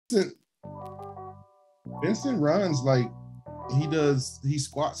Vincent, Vincent runs like he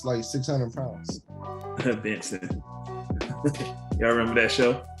squats like 600 pounds. Vincent. Y'all remember that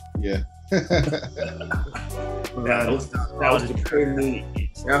show? Yeah. that was the prelude.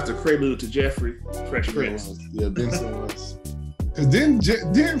 That was the prelude to Jeffrey, Fresh Prince. Yeah, Vincent was. Cause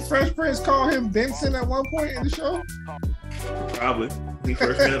didn't Fresh Prince call him Vincent at one point in the show? Probably. He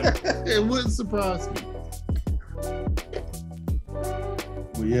first met him. It wouldn't surprise me.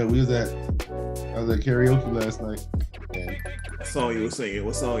 But yeah, I was at karaoke last night. And what song you were singing?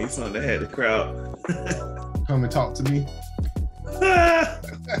 What song you sung that had the crowd? Come and Talk to Me.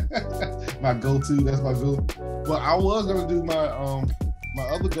 My go-to. That's my go. Well, I was gonna do my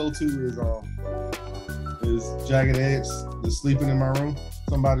other go-to is Jagged Edge. The Sleeping in My Room.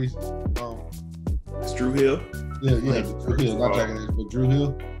 Somebody's it's Drew Hill. Yeah, Drew Hill, not Jagged Edge, but Drew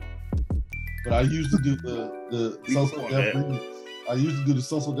Hill. But I used to do the Social Death remix. I used to do the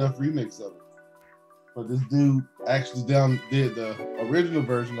Social Death remix of it. But this dude actually did the original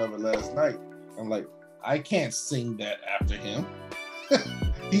version of it last night. I'm like, I can't sing that after him.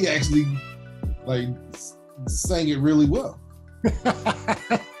 He actually sang it really well. So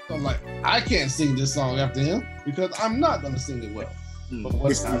I'm like, I can't sing this song after him because I'm not gonna sing it well. But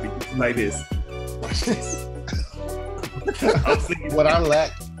what's like this? Watch this. What I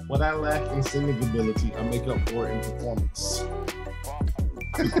lack in singing ability, I make up for it in performance.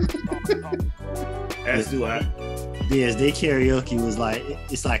 As do I. Yes, their karaoke was like,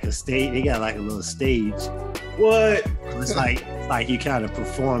 it's like a stage. They got like a little stage. What? It's like you kind of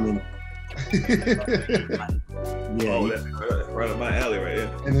performing. Yeah. Oh, that's right up my alley right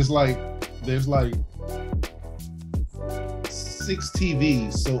there. And it's like, there's like 6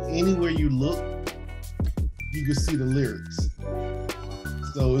 TVs, so anywhere you look, you can see the lyrics.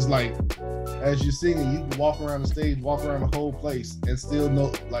 So it's like, as you're singing, you can walk around the stage, walk around the whole place, and still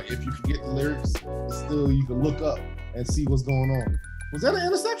know, like, if you forget the lyrics, still you can look up and see what's going on. Was that an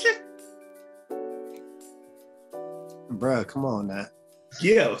interception? Bruh, come on now.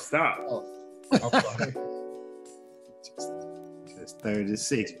 Yeah, stop. Oh. It's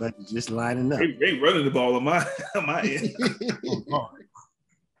 36, but just lining up. They running the ball on my end.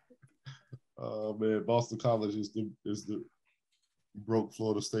 Oh man, Boston College is the broke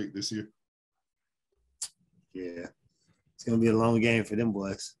Florida State this year. Yeah, it's gonna be a long game for them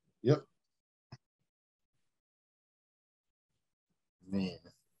boys. Yep. Man.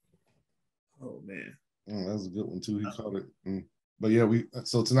 Oh man. That was a good one too. He caught it. But yeah,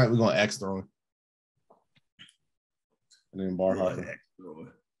 so tonight we're gonna axe throwing. And then bar hopping.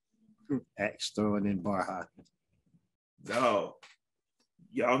 Axe throwing and bar hopping. No.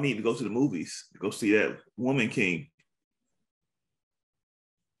 Y'all need to go to the movies to go see that Woman King.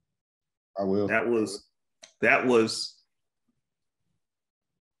 I will. That was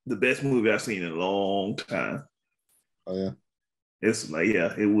the best movie I've seen in a long time. Oh yeah. It's like,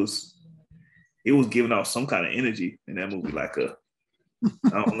 yeah, it was giving off some kind of energy in that movie, like I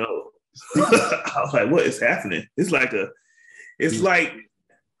don't know. I was like, what is happening? It's like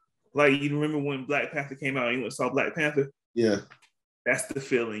you remember when Black Panther came out and you went and saw Black Panther? Yeah. That's the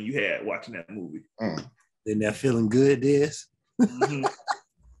feeling you had watching that movie. Then that feeling good, Des? Mm-hmm.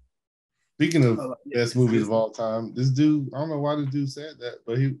 Speaking of best movies of all time, this dude, I don't know why this dude said that,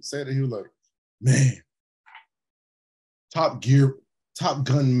 but he said that he was like, man, Top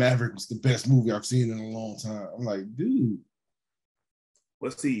Gun Maverick was the best movie I've seen in a long time. I'm like, dude.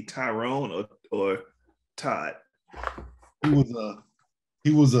 What's he, Tyrone or Todd?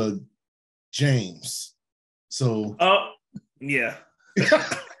 He was a James. So yeah.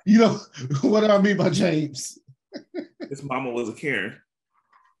 You know what do I mean by James? His mama was a Karen.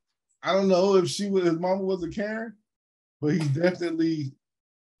 I don't know if his mama was a Karen, but he's definitely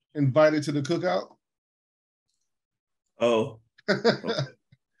invited to the cookout. Oh.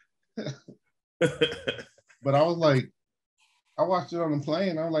 But I was like, I watched it on the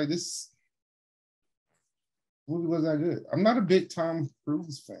plane. I was like, this movie wasn't that good. I'm not a big Tom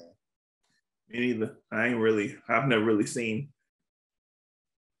Cruise fan. Me neither. I've never seen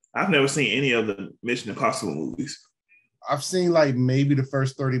any of the Mission Impossible movies. I've seen like maybe the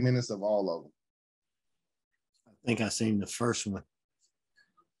first 30 minutes of all of them. I think I seen the first one,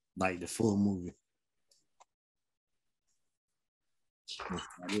 like the full movie.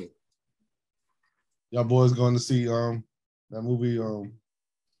 Y'all boys going to see that movie,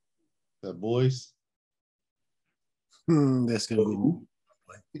 that Boys? That's gonna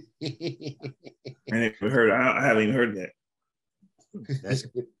be. I haven't even heard that. That's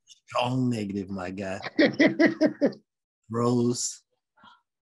strong negative, my guy. Bros.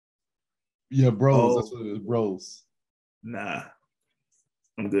 Yeah, Bros. That's what it is, Bros. Nah.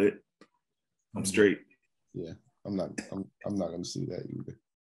 I'm good. I'm straight. Yeah, I'm not gonna see that either.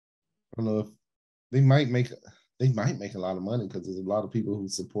 I don't know if they might make a lot of money because there's a lot of people who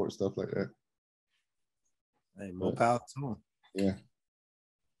support stuff like that. Hey, more power to them. Yeah.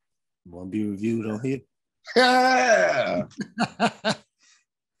 Want to be reviewed on here? Yeah.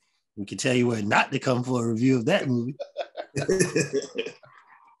 We can tell you where not to come for a review of that movie.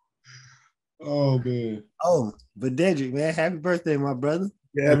 Oh man. Oh, but Dedrick, man, happy birthday, my brother.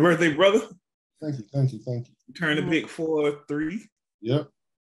 Yeah, happy birthday, brother. Thank you. You turned a big 4-3. Yep.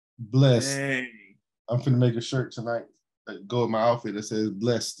 Blessed. Dang. I'm finna make a shirt tonight that go with my outfit that says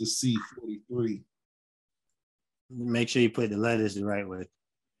blessed to see 43. Make sure you put the letters the right way.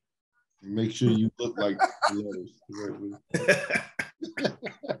 Make sure you look like the letters the right way.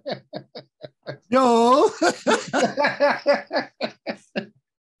 Yo.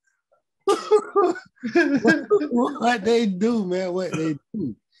 What they do, man. What they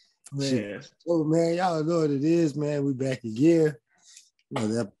do. Man. So, man, y'all know what it is, man. We back again.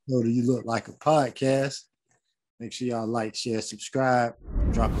 Another episode of You Look Like a Podcast. Make sure y'all like, share, subscribe,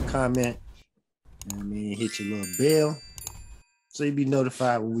 drop a comment, and hit your little bell so you be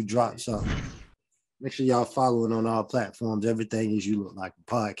notified when we drop something. Make sure y'all following on all platforms. Everything is You Look Like a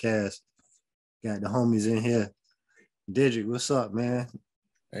Podcast. Got the homies in here. Dedrick, what's up, man?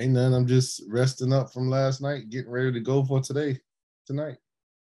 Ain't nothing. I'm just resting up from last night, getting ready to go for tonight.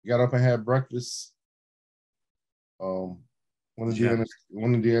 Got up and had breakfast. One of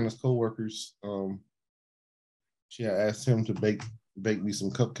Deanna's coworkers, she had asked him to bake me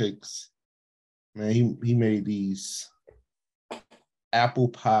some cupcakes. Man, he made these apple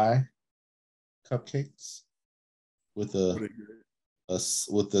pie cupcakes with a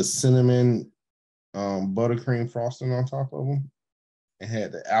cinnamon buttercream frosting on top of them, and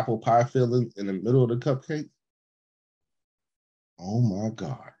had the apple pie filling in the middle of the cupcake. Oh my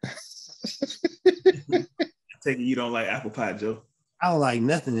God. I take it you don't like apple pie, Joe. I don't like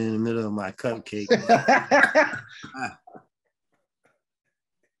nothing in the middle of my cupcake.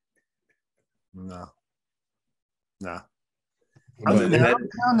 No. I'm down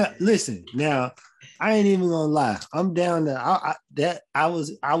to listen. Now, I ain't even gonna lie. I'm down to I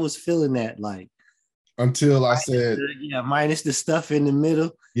was feeling that like until I said minus the stuff in the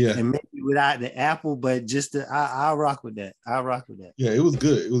middle. Yeah. And maybe without the apple, but just I'll rock with that. Yeah, it was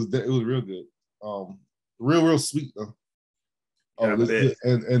good. It was real good. Real sweet though. Oh, this is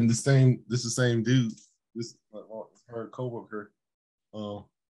the same dude. This her coworker.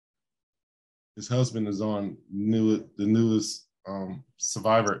 His husband is on the newest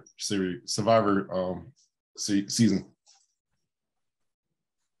Survivor season.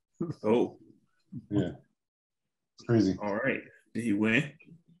 Oh, yeah, it's crazy. All right, did he win?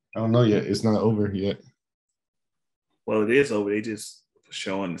 I don't know yet. It's not over yet. Well, it is over. They just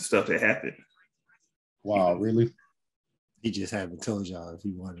showing the stuff that happened. Wow, really? He just haven't told y'all if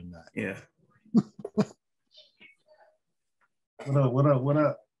he won or not. Yeah. What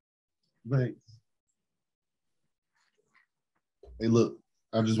up? Hey, look,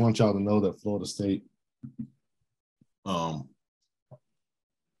 I just want y'all to know that Florida State, they're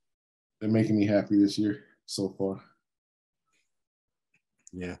making me happy this year so far.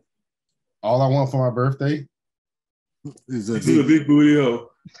 Yeah. All I want for my birthday is a big booty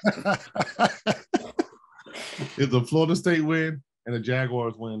hole. It's a Florida State win and a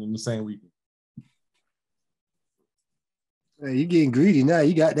Jaguars win in the same weekend. Hey, you getting greedy now.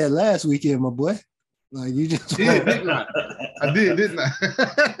 You got that last weekend, my boy. Like you just didn't I? I did, didn't I?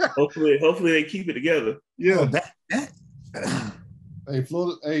 Hopefully they keep it together. Yeah. Hey,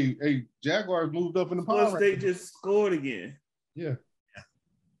 Florida, Jaguars moved up in the Florida State just scored again. Yeah.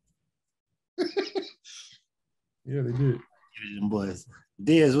 Yeah, they did. Them boys.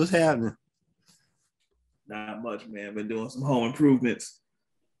 Diaz, what's happening? Not much, man. Been doing some home improvements.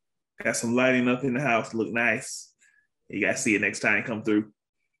 Got some lighting up in the house. Look nice. You gotta see it next time you come through.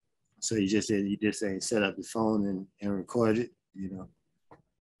 So you just ain't set up your phone and record it, you know?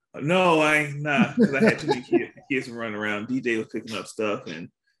 No, I ain't not because I had too many kids running around. DJ was picking up stuff, and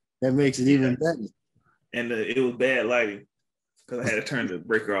that makes it even better. And it was bad lighting because I had to turn the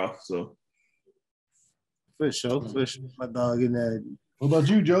breaker off. So for sure, my dog in there. What about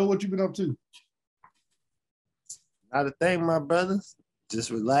you, Joe? What you been up to? Not a thing, my brothers. Just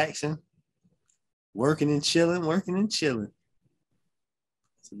relaxing, working and chilling. That's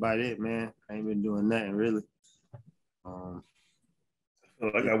about it, man. I ain't been doing nothing really. I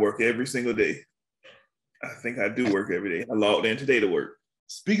feel like I work every single day. I think I do work every day. I logged in today to work.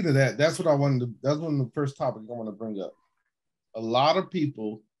 Speaking of that, that's one of the first topics I want to bring up. A lot of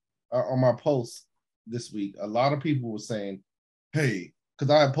people on my post this week, a lot of people were saying, hey,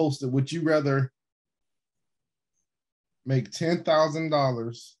 because I had posted, would you rather make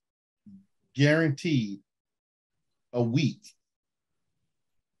 $10,000 guaranteed a week?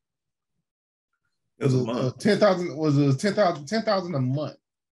 It was a month. 10,000 was a 10,000 a month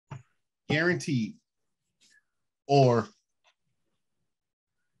guaranteed, or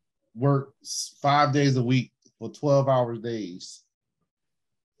work 5 days a week for 12-hour days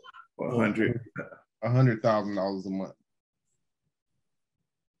for $100,000 a month.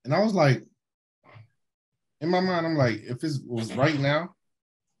 And I was like, in my mind, I'm like, if it was right now,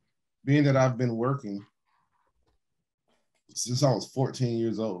 being that I've been working since I was 14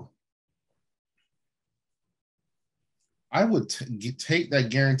 years old, I would take that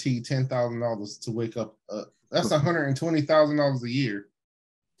guaranteed $10,000 to wake up. That's $120,000 a year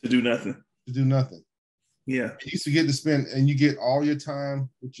to do nothing. To do nothing. Yeah. You used to get to spend, and you get all your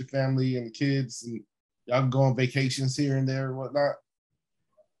time with your family and the kids, and y'all go on vacations here and there and whatnot.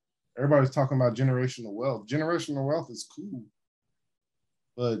 Everybody's talking about generational wealth. Generational wealth is cool,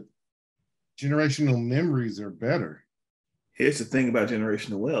 but generational memories are better. Here's the thing about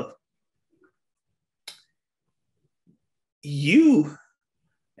generational wealth. You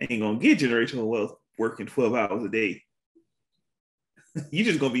ain't gonna get generational wealth working 12 hours a day. You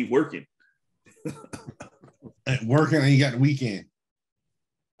just gonna be working. Working, and you got the weekend.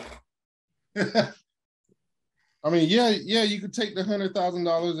 I mean, yeah, you could take the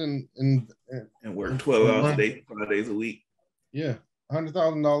 $100,000 and work 12 hours a day, 5 days a week. Yeah,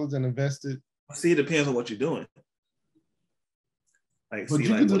 $100,000 and invest it. See, it depends on what you're doing. Like, but you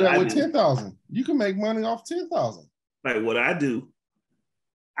can do that with 10,000. You can make money off 10,000. Like what I do,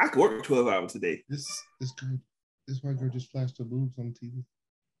 I could work 12 hours a day. This white girl just flashed her boobs on TV.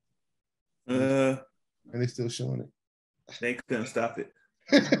 And they still showing it. They couldn't stop it.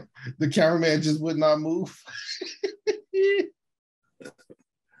 The cameraman just would not move.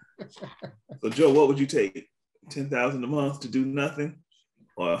 So Joe, what would you take? 10,000 a month to do nothing,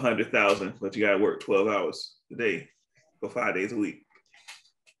 or 100,000, but you gotta work 12 hours a day for 5 days a week?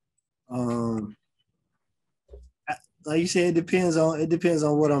 Like you said, it depends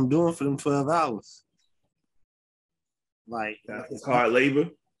on what I'm doing for them 12 hours. Like it's hard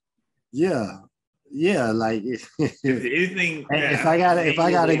labor. Yeah. Like if anything, if I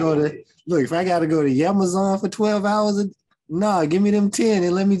gotta go to Amazon for 12 hours, give me them 10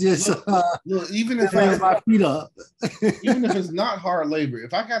 and let me just look, even if my feet up. Even if it's not hard labor,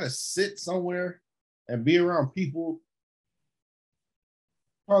 if I gotta sit somewhere and be around people,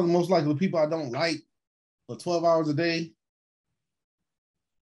 probably most likely people I don't like, for 12 hours a day.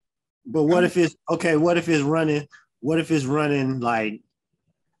 But what if it's okay? What if it's running like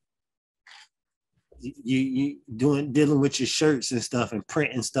you dealing with your shirts and stuff and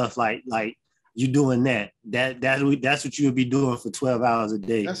printing stuff like you doing that? That's what you would be doing for 12 hours a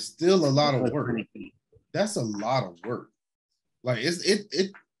day. That's still a lot of work. That's a lot of work. Like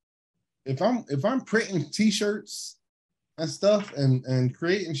if I'm printing t-shirts and stuff and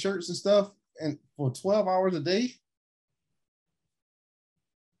creating shirts and stuff and for 12 hours a day,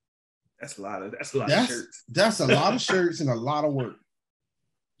 that's a lot of shirts. That's a lot of shirts and a lot of work.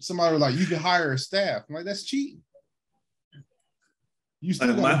 Somebody was like, you can hire a staff. I'm like, that's cheating. You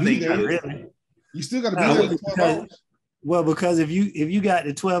still gotta be there. You still gotta be there for 12 hours. Well, because if you got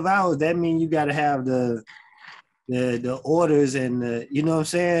the 12 hours, that means you gotta have the orders and the, you know what I'm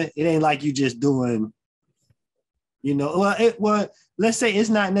saying? It ain't like you just doing, let's say it's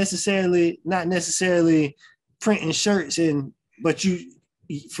not necessarily printing shirts but you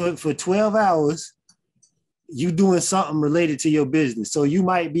for 12 hours you doing something related to your business. So you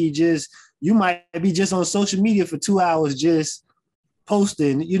might be just on social media for 2 hours just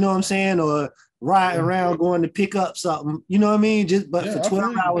posting, you know what I'm saying, or riding around going to pick up something, you know what I mean? For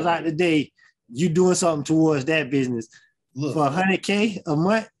 12 hours out of the day, you doing something towards that business. Look, for $100K a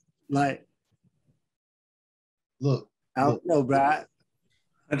month, like, look, I don't know, bro.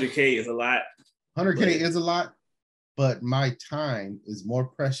 100K is a lot. 100K is a lot, but my time is more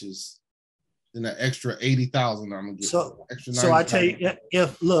precious than an extra 80,000 I'm gonna get. So I tell you,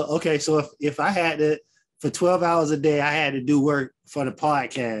 if I had to, for 12 hours a day, I had to do work for the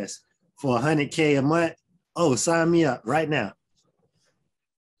podcast for $100K a month. Oh, sign me up right now.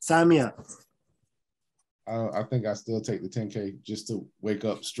 Sign me up. I think I still take the 10K just to wake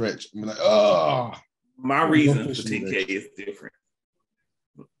up, stretch. I'm like, oh. My reason for 10K is different.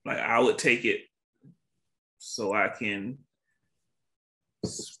 Like I would take it so I can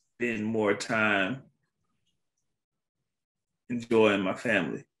spend more time enjoying my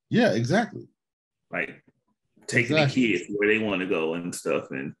family. Yeah, exactly. Like taking the kids where they want to go and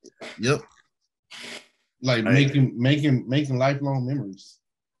stuff. And yep. like making lifelong memories.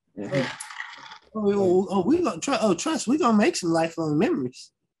 We gonna try. Trust, we gonna make some lifelong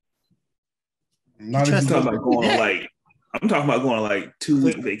memories. Not I'm talking about going on like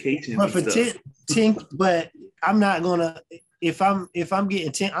 2-week vacations. But for 10, but I'm not gonna. If I'm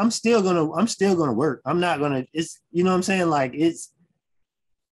getting 10, I'm still gonna work. I'm not gonna. It's, you know what I'm saying. Like, it's.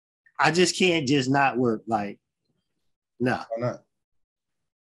 I just can't just not work. Like, no. Why not?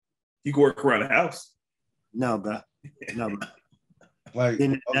 You can work around the house. No, bro. No. Like,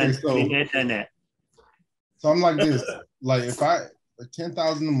 okay, so I'm like this. Like, if I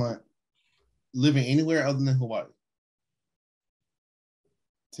 $10,000 a month, living anywhere other than Hawaii,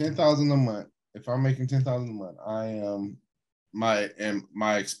 $10,000 a month. If I'm making $10,000 a month, I am my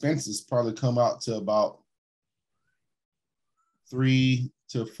expenses probably come out to about $3,000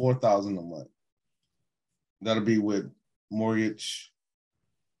 to $4,000 a month. That'll be with mortgage,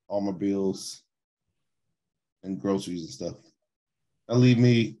 all my bills, and groceries and stuff. That'll leave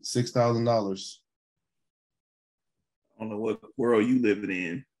me $6,000. I don't know what world you living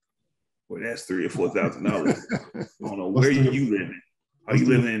in, where that's $3,000 or $4,000. I don't know where you living. Are you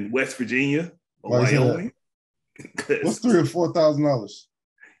living in West Virginia or Wyoming? What's $3,000 or $4,000?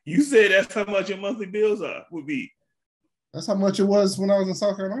 You said that's how much your monthly bills would be. That's how much it was when I was in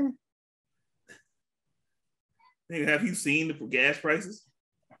South Carolina. Nigga, have you seen the gas prices?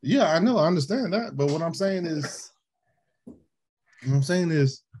 Yeah, I know, I understand that. But what I'm saying is,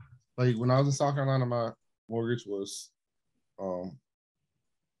 like, when I was in South Carolina, my mortgage was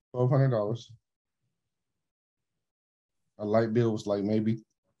 $1,200. A light bill was like maybe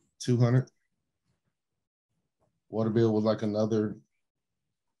 $200. Water bill was like another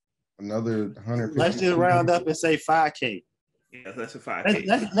 $150. Let's just round up and say $5,000. Yeah, that's a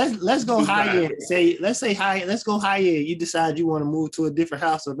 $5,000. Let's go higher. Let's go higher. You decide you want to move to a different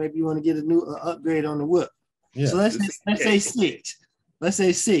house, or maybe you want to get a new upgrade on the whip. Yeah. So let's say 6. Let's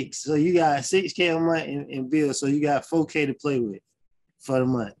say 6. So you got $6,000 a month in bills. So you got $4,000 to play with for the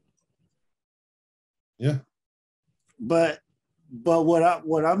month. Yeah. But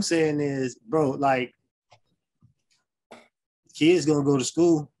what I'm saying is, bro, like, kids gonna go to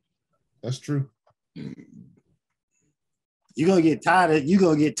school. That's true. You're gonna get tired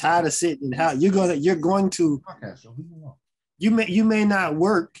of sitting in the house. You may not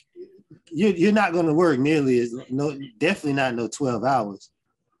work. You're not gonna work nearly definitely not no 12 hours.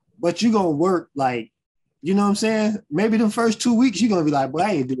 But you're gonna work, like, you know what I'm saying? Maybe the first 2 weeks you're gonna be like, boy,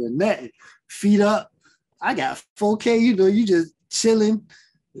 I ain't doing nothing. Feet up. I got $4,000, you just chilling.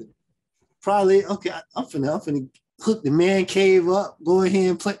 Probably, okay, I'm finna hook the man cave up, go ahead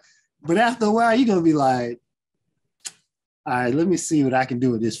and play. But after a while, you're gonna be like, all right, let me see what I can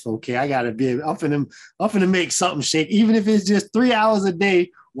do with this $4,000. I gotta be able, I'm finna make something shake, even if it's just 3 hours a day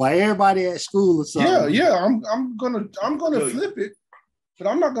while everybody at school or something. Yeah, I'm gonna flip it, but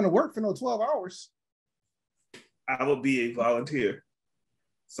I'm not gonna work for no 12 hours. I will be a volunteer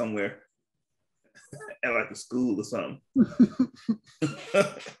somewhere at like a school or something.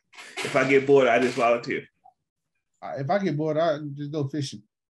 If I get bored, I just volunteer. If I get bored, I just go fishing.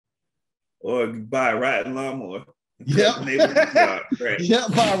 Or buy a riding lawnmower. Yep.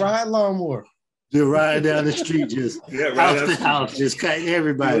 Yep, buy a riding lawnmower. Just ride down the street, just house to house, just cutting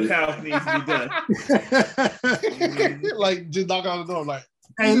everybody. What house needs to be done? Like, just knock on the door, like,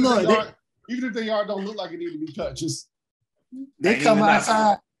 hey, look, even if the yard don't look like it need to be cut, just they come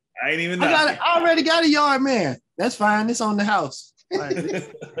outside. I ain't even know. I already got a yard man. That's fine. It's on the house. Like,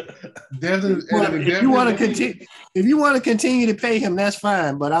 if you want to continue to pay him, that's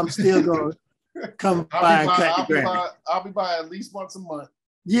fine. But I'm still going to come by and cut the grass. I'll be by at least once a month.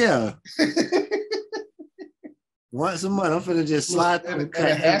 Yeah. Once a month, I'm finna just slide through and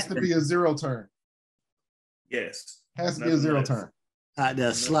cut. It has to be a zero turn. Yes. Has to be a zero turn. Out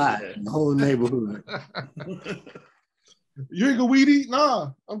there slide the whole neighborhood. You ain't gonna weed eat?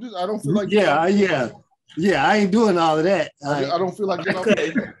 Nah. I don't feel like Yeah, I ain't doing all of that. I don't feel like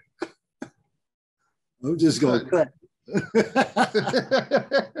I'm just gonna cut.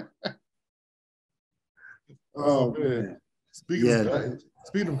 Oh man.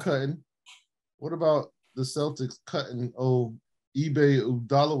 Speaking of cutting, what about the Celtics cutting eBay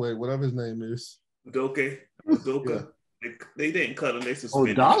Udalaway, whatever his name is? Udoka. Yeah. They didn't cut him, they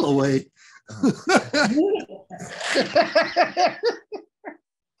suspended him. Udalaway.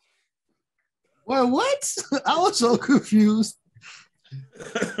 Well, what? I was so confused.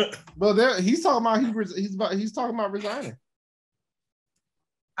 Well, he's talking about he's talking about resigning.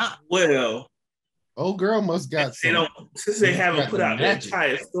 Well, old girl must got some. Since they haven't put out the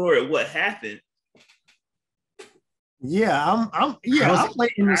entire story of what happened. Yeah, I'm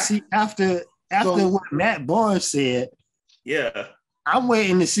waiting to see after after what Matt Barnes said, yeah, I'm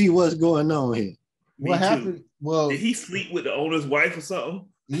waiting to see what's going on here. What happened? Well, did he sleep with the owner's wife or something?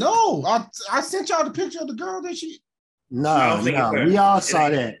 No, I sent y'all the picture of the girl that she. No, we all saw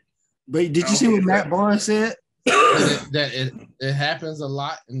that. But did you see what Matt Barnes said? that it happens a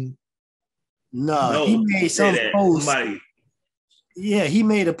lot. And no, he made some post. Yeah, he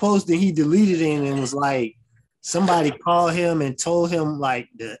made a post and he deleted it and it was like somebody called him and told him like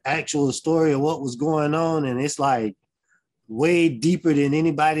the actual story of what was going on, and it's like way deeper than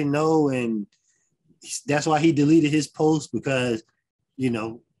anybody know, and that's why he deleted his post, because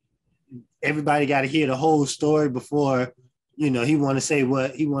everybody got to hear the whole story before he want to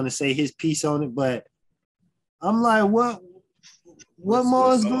say his piece on it. But I'm like, what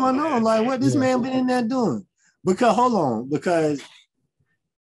more is going on? Like, what this man been in there doing? Because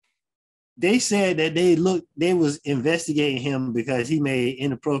they said that they was investigating him because he made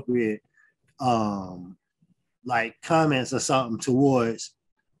inappropriate like comments or something towards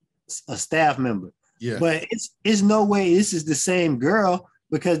a staff member. Yeah. But it's no way this is the same girl,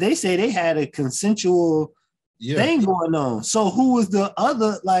 because they say they had a consensual thing going on. So who was the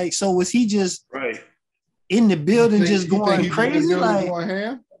other? Like, so was he just in the building just going crazy? Like, going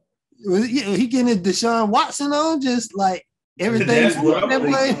ham? Was he getting a Deshaun Watson on? Just like everything.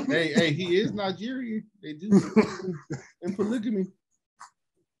 Hey, he is Nigerian. They do in polygamy.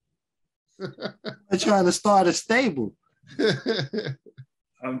 They're trying to start a stable.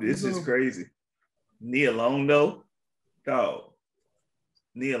 This is crazy. Knee alone though, dog.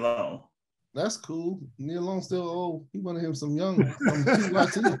 Knee alone. That's cool. Knee alone still old. He wanted him some young.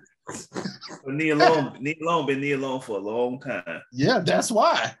 Knee alone been knee alone for a long time. Yeah, that's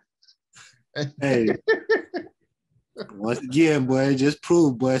why. Hey, once again, boy, just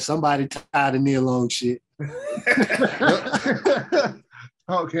prove, boy, somebody tired of knee alone shit.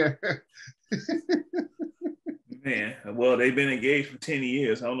 Okay. Man, well, they've been engaged for 10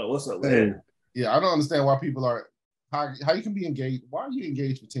 years. I don't know what's up with that. Yeah, I don't understand why people are how you can be engaged. Why are you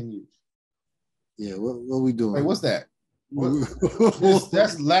engaged for 10 years? Yeah, what we doing? Hey, what's that?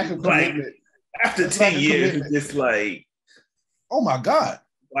 That's lack of commitment. Like, after 10 years, it's like, oh my God.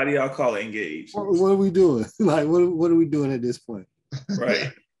 Why do y'all call it engaged? What are we doing? Like, what are we doing at this point?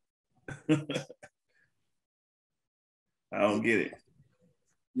 Right. I don't get it.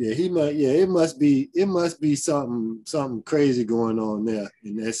 Yeah, it must be something crazy going on there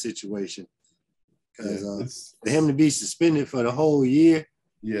in that situation. Because for him to be suspended for the whole year,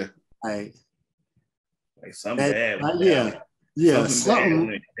 like something bad. Something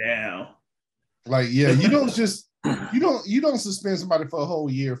went down. Like, you don't just you don't suspend somebody for a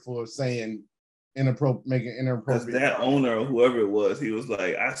whole year for saying making inappropriate. That owner or whoever it was, he was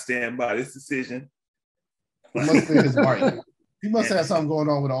like, I stand by this decision. It must be his wife. He must have something going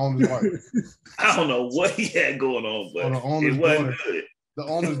on with the owner's wife. I don't know what he had going on, but it wasn't good. The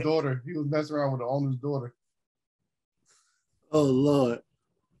owner's daughter. He was messing around with the owner's daughter. Oh Lord.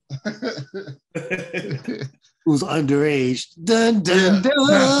 Who's underage? Dun dun dun.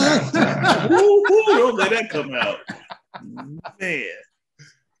 Don't let that come out, man.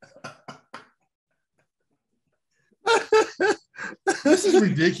 This is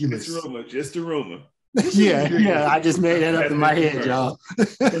ridiculous. Just a rumor. Yeah. I just made that up in my head, y'all.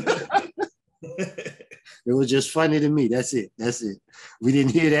 It was just funny to me. That's it. We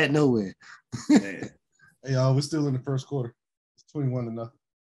didn't hear that nowhere. Hey, y'all, we're still in the first quarter. It's 21-0.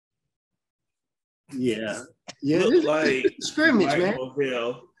 Yeah. Look like scrimmage, Mike man.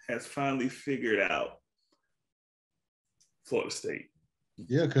 Norvell has finally figured out Florida State.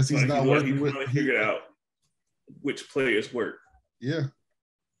 Yeah, because he's not working with. He figured out which players work. Yeah.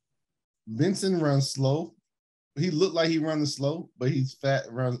 Benson runs slow. He looked like he runs slow, but he's fast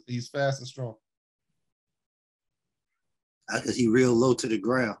and strong. Because he real low to the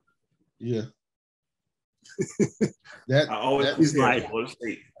ground. Yeah. I always compare Florida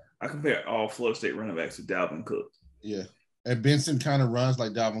State. I compare all Florida State running backs to Dalvin Cook. Yeah. And Benson kind of runs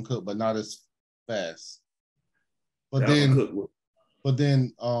like Dalvin Cook, but not as fast. But then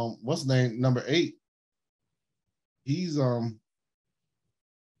what's the name? Number 8. He's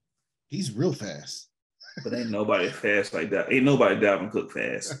real fast. But ain't nobody fast like that. Ain't nobody Dalvin Cook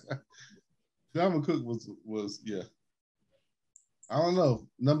fast. Dalvin Cook was yeah. I don't know.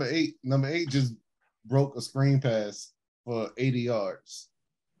 Number 8 just broke a screen pass for 80 yards.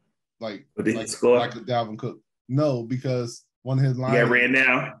 Like a Dalvin Cook. No, because one of his linemen ran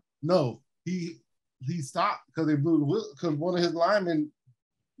down. No, he stopped because they blew the whistle because one of his linemen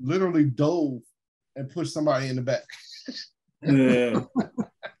literally dove and pushed somebody in the back. Yeah.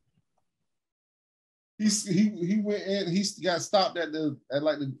 he went in. He got stopped at the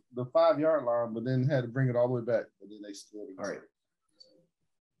 5-yard line, but then had to bring it all the way back. But then they scored. All right.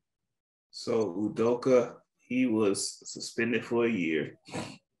 So Udoka, he was suspended for a year.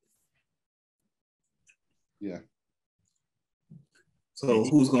 Yeah. So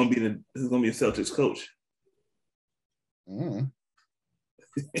who's gonna be the Celtics coach? Mm-hmm.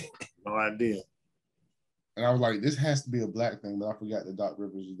 No idea. And I was like, this has to be a black thing, but I forgot that Doc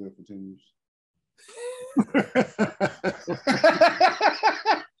Rivers was there for 10 years.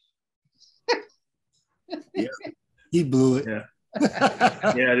 Yeah, he blew it. Yeah.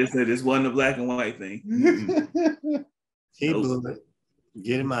 Yeah, they said this wasn't a black and white thing. Mm-hmm. He blew it.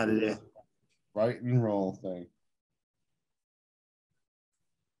 Get him out of there. Right and wrong thing.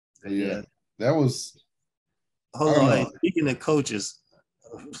 But yeah, that was. Hold on. Hey, speaking of coaches,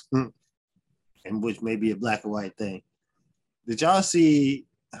 and which may be a black and white thing, did y'all see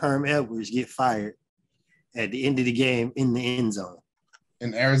Herm Edwards get fired at the end of the game in the end zone?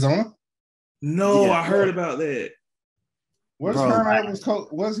 In Arizona? No, yeah, I heard about that. Where's Herm Edwards coach?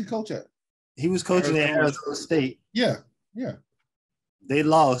 Where's he coach at? He was coaching at Arizona State. Yeah. They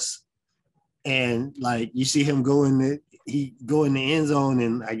lost, and like you see him go in the end zone,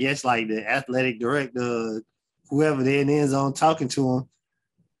 and I guess like the athletic director, whoever they're in the end zone talking to him,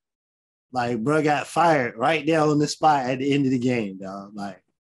 like bro got fired right there on the spot at the end of the game, dog. Like,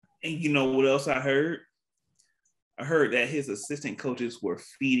 and you know what else I heard? I heard that his assistant coaches were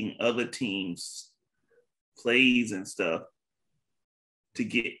feeding other teams plays and stuff to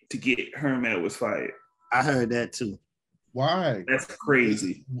get Herm Edwards fired. I heard that too. Why? That's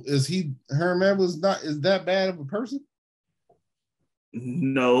crazy. Is he Herm Edwards is that bad of a person?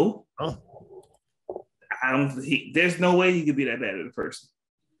 No. Oh. There's no way he could be that bad of a person.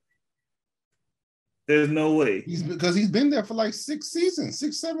 There's no way. Because he's been there for like 6, 7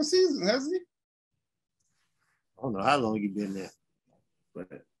 seasons, hasn't he? I don't know how long he's been there. But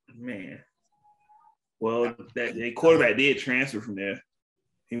man. Well, that quarterback did transfer from there.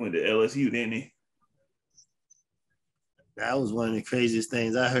 He went to LSU, didn't he? That was one of the craziest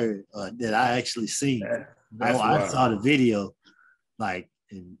things I heard that I actually seen. I saw the video, like,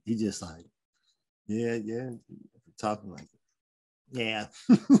 and he just like, yeah, talking like, yeah,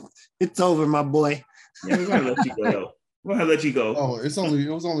 it's over, my boy. Yeah, we're gonna let you go. We're gonna let you go. Oh, it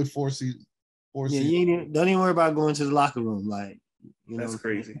was only 4 seasons. Yeah, don't even worry about going to the locker room. Like, that's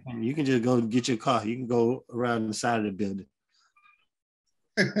crazy. You can just go get your car. You can go around the side of the building.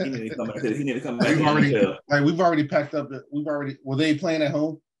 He need to come back. We've already packed up. Were they playing at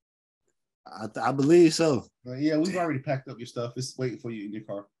home? I believe so. Yeah, we've already packed up your stuff. It's waiting for you in your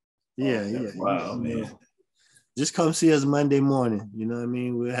car. Yeah. Wow, man. Just come see us Monday morning. You know what I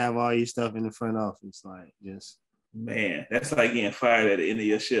mean? We'll have all your stuff in the front office. Like, just. Man, that's like getting fired at the end of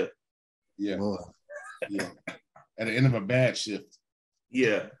your shift. Yeah. Boy. Yeah. At the end of a bad shift.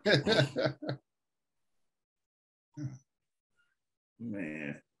 Yeah.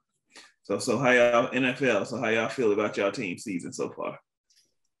 Man. So how y'all NFL? So how y'all feel about y'all team season so far?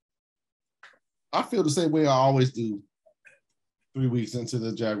 I feel the same way I always do 3 weeks into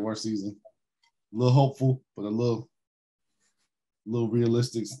the Jaguar season. A little hopeful, but a little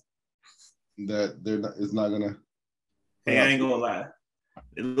realistic that it's not gonna. Hey, I ain't gonna lie.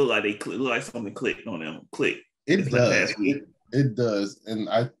 It looked like something clicked on them. It does. It does, and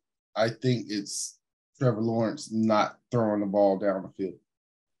I think it's Trevor Lawrence not throwing the ball down the field,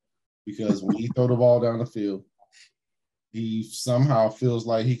 because when he throw the ball down the field, he somehow feels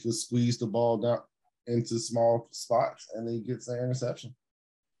like he could squeeze the ball down into small spots, and he gets an interception.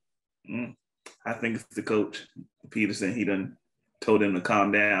 I think it's the coach, Peterson. He done told him to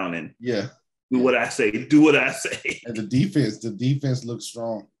calm down and do what I say. Do what I say. And the defense looks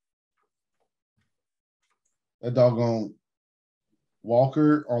strong. That doggone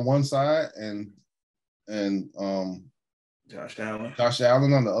Walker on one side and Josh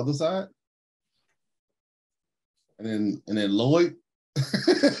Allen on the other side, and then Lloyd.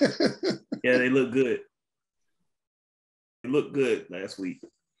 Yeah, they look good. They looked good last week.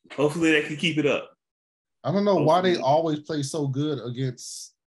 Hopefully they can keep it up. I don't know why they always play so good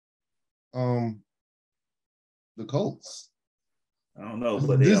against the Colts. I don't know,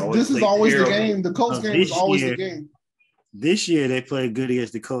 but this is always the game. The Colts game is always the game. This year they played good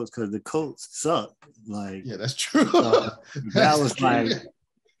against the Colts because the Colts suck. Like, yeah, that's true. That was true. Like,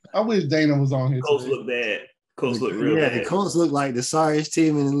 I wish Dana was on here. Colts look bad. Colts look real bad. The Colts look like the sorriest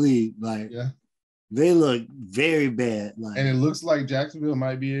team in the league. Like, they look very bad. Like, and it looks like Jacksonville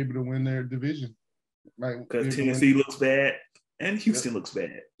might be able to win their division. Because Tennessee looks bad and Houston looks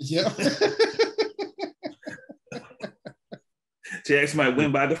bad. Yeah. Jackson might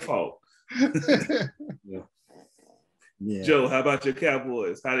win by default. Yeah. Joe, how about your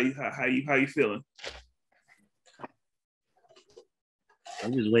Cowboys? How you feeling?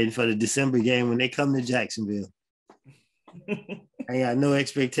 I'm just waiting for the December game when they come to Jacksonville. I got no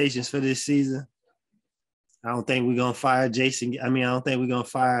expectations for this season. I don't think we're gonna fire Jason. I don't think we're gonna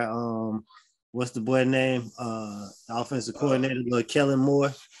fire what's the boy name? Offensive coordinator, Kellen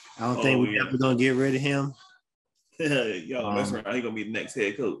Moore. I don't think we're ever gonna get rid of him. Yo, that's right. He's gonna be the next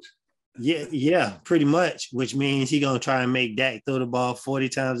head coach. Yeah, pretty much. Which means he's gonna try and make Dak throw the ball 40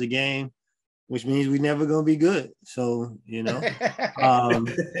 times a game, which means we're never gonna be good. So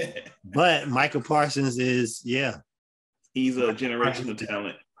but Michael Parsons is he's a generational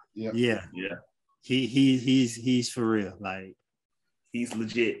talent. Yeah. He's for real. Like he's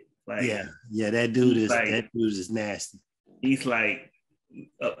legit. Like that dude is nasty. He's like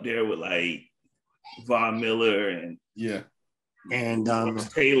up there with like Von Miller and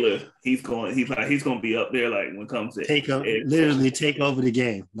Taylor. He's gonna be up there like when it comes to literally take over the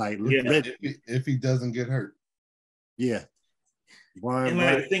game. Like if he doesn't get hurt. Yeah. And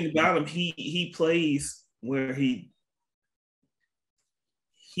like the thing about him, he plays where he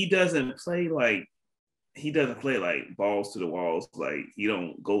doesn't play like balls to the walls. Like he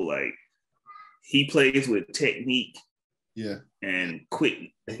don't go like he plays with technique. Yeah. And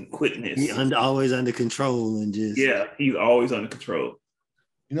quickness. He's always under control and just he's always under control.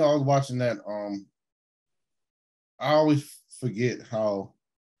 I was watching that. I always forget how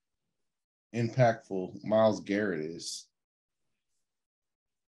impactful Myles Garrett is.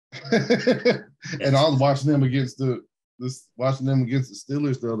 And I was watching them against the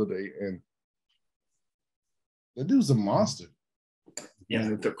Steelers the other day, and that dude's a monster. Yeah,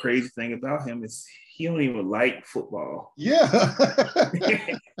 and the crazy thing about him is he don't even like football. Yeah.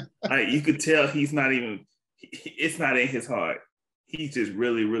 Like you could tell it's not in his heart. He's just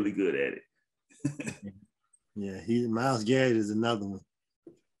really, really good at it. Myles Garrett is another one.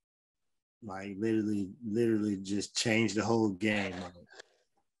 Like literally just change the whole game. Like,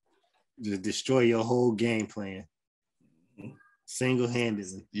 just destroy your whole game plan.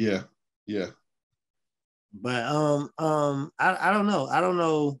 Single-handedly. Yeah. But I don't know. I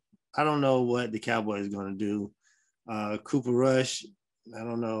don't know what the Cowboys are going to do. Cooper Rush, I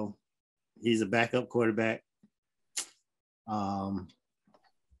don't know. He's a backup quarterback. I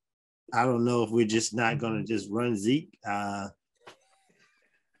don't know if we're just not going to just run Zeke.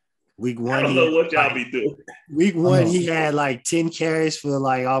 Week 1, I don't know what y'all be doing. Week 1, he had like 10 carries for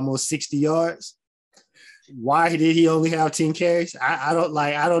like almost 60 yards. Why did he only have 10 carries? I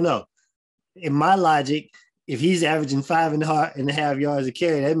don't know. In my logic, if he's averaging 5.5 yards a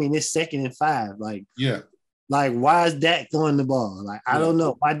carry, that means it's 2nd and 5. Like, like why is Dak throwing the ball? Like, I don't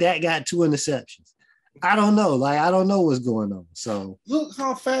know. Why Dak got 2 interceptions? I don't know. Like, I don't know what's going on. So look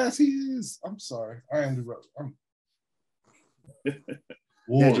how fast he is. I'm sorry. I am the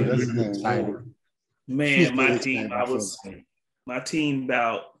Ward, that's his name. Man, my team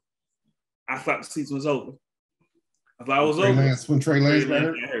about I thought the season was over. I thought it was over. When Trey Lance got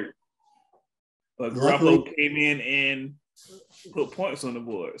hurt. But Garoppolo came in and put points on the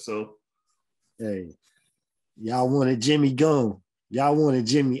board. So, hey, y'all wanted Jimmy gone. Y'all wanted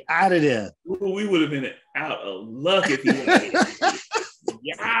Jimmy out of there. We would have been out of luck if he was.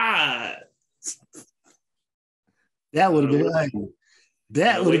 That would have been ugly.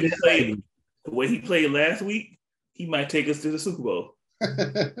 That would have been ugly. The way he played last week, he might take us to the Super Bowl. I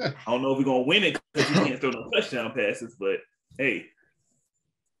don't know if we're going to win it because he can't throw no touchdown passes, but hey.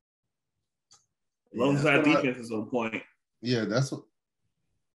 As long as our defense is on point. Yeah, that's what.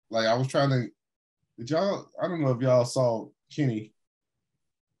 Like, I was trying to. Did y'all? I don't know if y'all saw Kenny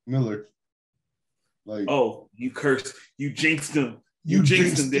Miller. Like, oh, you cursed. You jinxed him. You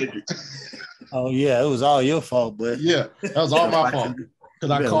jinxed him, did you? Oh, yeah, it was all your fault, but. Yeah, that was all my fault.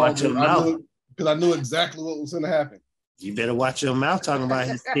 Because I called him. Because I knew exactly what was going to happen. You better watch your mouth talking about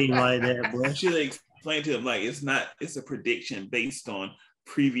his team like that, boy. I should have explained to him, like, it's a prediction based on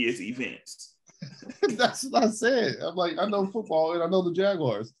previous events. That's what I said. I'm like, I know football and I know the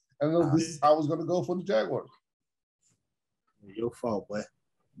Jaguars. I know this is how I was going to go for the Jaguars. Your fault, boy.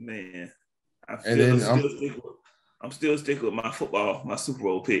 Man, I'm still sticking with my football, my Super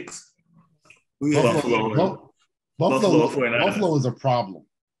Bowl picks. Buffalo is a problem.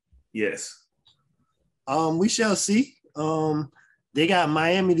 Yes. We shall see. They got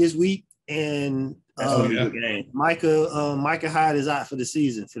Miami this week, and Micah Hyde is out for the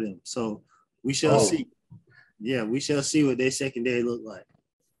season for them. So we shall see. Yeah, we shall see what their secondary look like.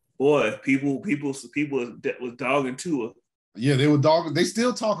 Boy, people was dogging Tua. Yeah, they were dogging. They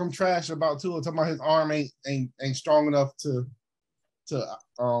still talking trash about Tua, talking about his arm ain't strong enough to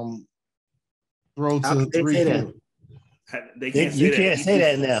throw to 3. They can't you can't say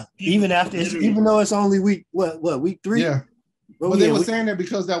that now. Even after even though it's only week week 3? Yeah. But they were saying that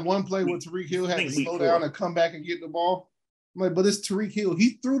because that one play where Tariq Hill had to slow down and come back and get the ball. I'm like, but it's Tariq Hill.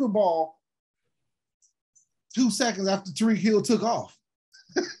 He threw the ball 2 seconds after Tariq Hill took off.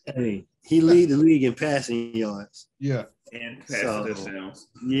 Hey, he lead the league in passing yards. Yeah. And passing touchdowns.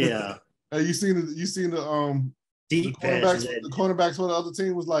 Yeah. Hey, you seen the deep the cornerbacks for the other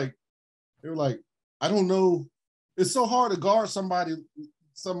team was like, they were like, I don't know. It's so hard to guard somebody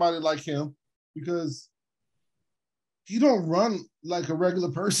like him because he don't run like a regular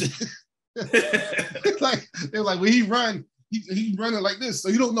person. Like they're like, when he run, he's running like this, so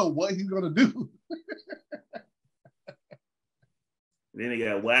you don't know what he's gonna do. Then they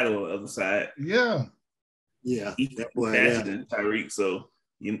got Waddle on the other side. Yeah. Yeah. He's faster than Tyreek, so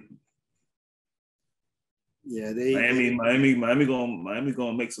Miami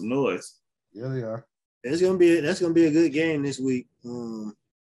gonna make some noise. Yeah, they are. That's gonna be a good game this week. Them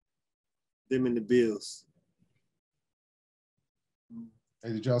and the Bills.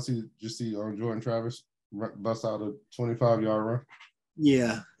 Hey, did y'all see Jordan Travis bust out a 25-yard run?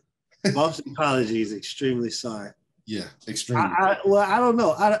 Yeah. Boston College is extremely sorry. Yeah, extremely. I don't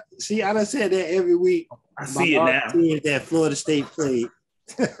know. I done said that every week. I see it now. That Florida State played.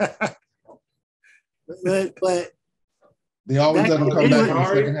 but they always let them come back in the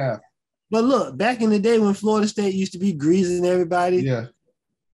second half. But look, back in the day when Florida State used to be greasing everybody, yeah.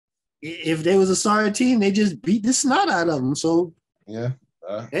 If they was a sorry team, they just beat the snot out of them. So yeah.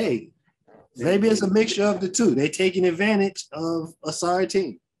 Hey, maybe it's a mixture of the two. They taking advantage of a sorry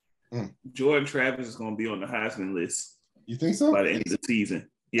team. Jordan Travis is going to be on the Heisman list. You think so? By the end of the season.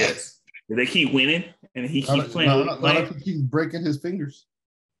 Yes. If they keep winning and he keeps playing. Not if he keeps breaking his fingers.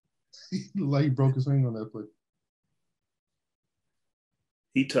 He looked like he broke his finger on that play.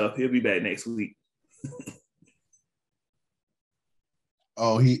 He tough. He'll be back next week.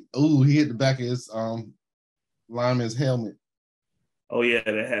 He hit the back of his lineman's helmet. Oh yeah,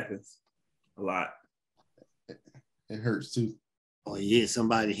 that happens a lot. It hurts too. Oh, he hit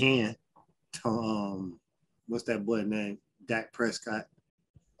somebody's hand. What's that boy name? Dak Prescott.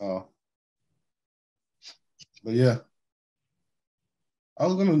 Oh. But yeah. I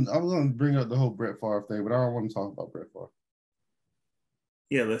was gonna bring up the whole Brett Favre thing, but I don't want to talk about Brett Favre.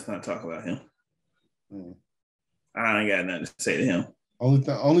 Yeah, let's not talk about him. I ain't got nothing to say to him.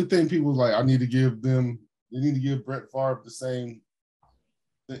 Only thing people like, they need to give Brett Favre the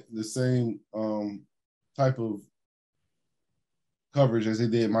same type of coverage as they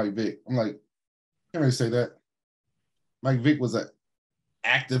did Mike Vick. I'm like, can't really say that. Mike Vick was an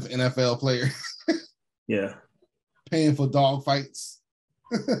active NFL player. Yeah. Paying for dog fights.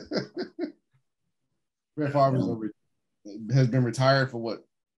 Brett Favre has been retired for what?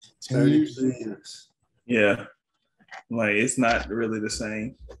 10 years? Yeah. Like, it's not really the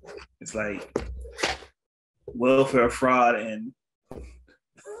same. It's like welfare fraud and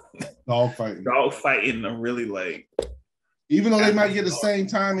dog fighting. Dog fighting are really like, even though they might get the same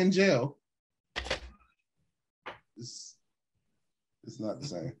time in jail, it's not the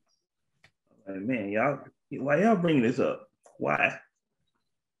same. Like, man, why y'all bringing this up? Why?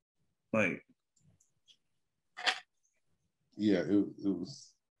 Like, yeah, it was.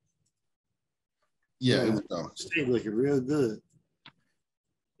 Yeah, it was dumb. State looking real good.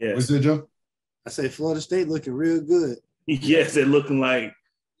 Yeah. What's it, Joe? I say Florida State looking real good. Yes, they're looking like.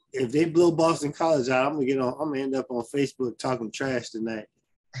 If they blow Boston College out, I'm gonna end up on Facebook talking trash tonight.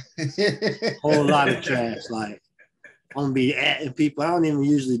 Whole lot of trash. Like, I'm gonna be atting people. I don't even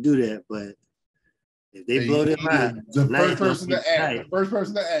usually do that, but if they blow them out, the first person to add.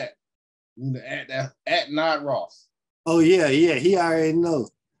 You need to add Nod Ross. Oh yeah. He already know.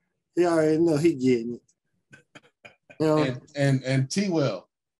 He getting it. You know? And T-Well.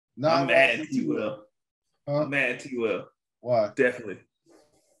 I'm mad at T-Well. I'm mad at T-Well. Why? Definitely.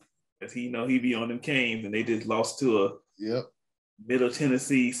 Because he be on them Canes and they just lost to a Middle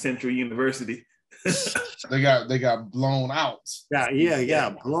Tennessee Central University. They got blown out. Yeah,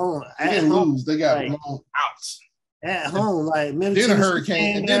 blown. They didn't lose. They got blown out. At home, like Middle then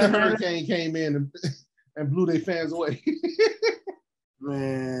Tennessee. a hurricane came in and blew their fans away.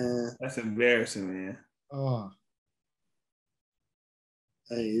 Man, that's embarrassing, man. Oh.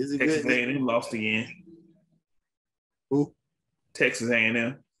 Hey, is it Texas good? A&M lost again. Who? Texas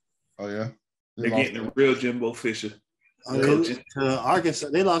A&M. Oh yeah, they're getting the real Jimbo Fisher. Arkansas.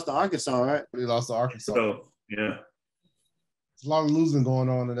 They lost to Arkansas, right? They lost to Arkansas. So yeah, there's a lot of losing going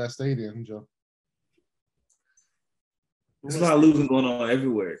on in that stadium, Joe. There's a lot of losing going on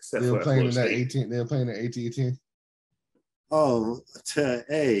everywhere except they're for playing in that 18. They're playing at AT&T. Oh,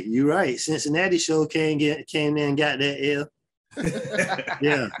 hey, you're right. Cincinnati show came in and got that L.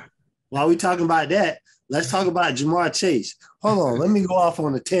 Yeah. While we talking about that, let's talk about Jamar Chase. Hold on, let me go off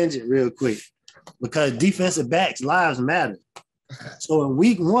on a tangent real quick because defensive backs' lives matter. So in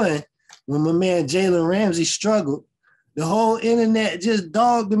week 1, when my man Jalen Ramsey struggled, the whole internet just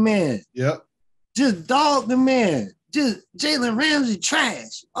dogged the man. Yep. Just dogged the man. Just Jalen Ramsey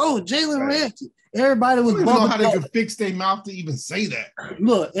trash. Oh, Jalen Ramsey. Everybody was. I don't even know how they could fix their mouth to even say that.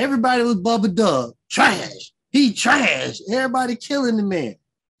 Look, everybody was Bubba Dub. Trash. He trash. Everybody killing the man.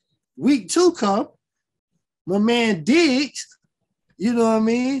 Week 2 come, my man Diggs, you know what I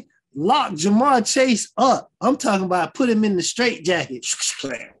mean? Lock Jamar Chase up. I'm talking about put him in the straitjacket.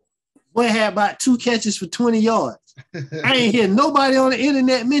 Boy had about 2 catches for 20 yards. I ain't hear nobody on the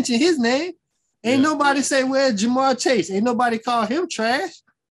internet mention his name. Ain't nobody say, where's Jamar Chase? Ain't nobody call him trash.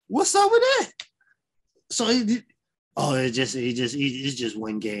 What's up with that? So it's just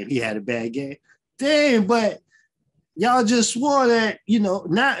one game. He had a bad game. Damn, but y'all just swore that,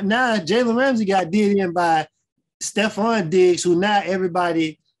 now Jalen Ramsey got did in by Stephon Diggs, who now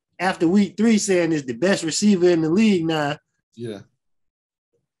everybody after week 3 saying is the best receiver in the league now. Yeah.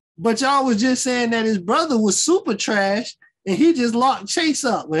 But y'all was just saying that his brother was super trash and he just locked Chase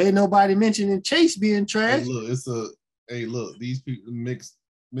up. Well, ain't nobody mentioning Chase being trash. Hey, look, these people mix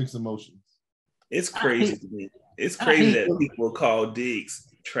emotions. It's crazy to me. It's crazy that people call Diggs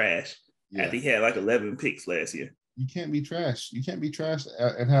trash after he had like 11 picks last year. You can't be trash. You can't be trash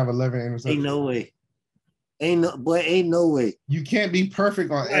and have 11 interceptions. Ain't no way. Ain't no way. You can't be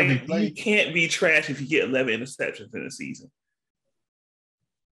perfect on every play. You can't be trash if you get 11 interceptions in a season.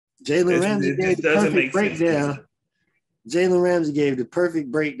 Jalen Ramsey gave the perfect breakdown. Jalen Ramsey gave the perfect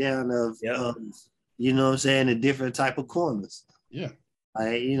breakdown of, you know what I'm saying, the different type of corners. Yeah.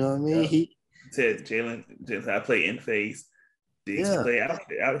 You know what I mean? He said Jalen, I play in phase. Diggs play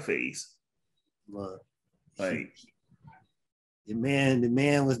out of phase. Look, like the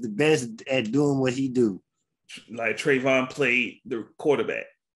man was the best at doing what he do. Like Trayvon played the quarterback.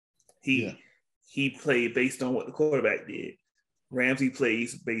 He played based on what the quarterback did. Ramsey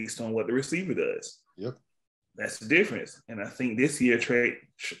plays based on what the receiver does. Yep. That's the difference. And I think this year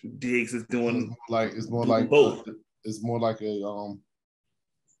Diggs is doing it's more like both. It's more like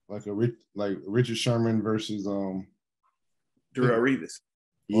Richard Sherman versus Darrelle Revis.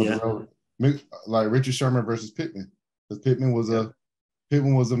 Yeah. Like Richard Sherman versus Pittman. Because Pittman was a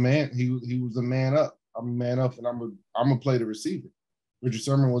man. He was a man up. I'm a man up, and I'm gonna play the receiver. Richard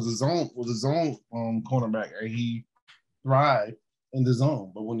Sherman was a zone cornerback, and he thrived in the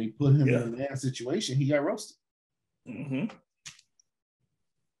zone. But when they put him in a man situation, he got roasted. Mm-hmm.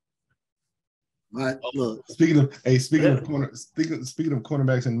 But look, speaking of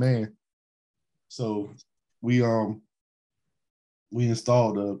cornerbacks and man, so we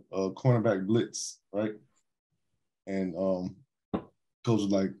installed a cornerback blitz, right? And coach was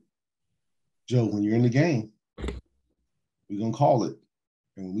like, Joe, when you're in the game, we're gonna call it.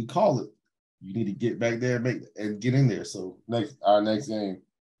 And when we call it, you need to get back there and get in there. So our next game,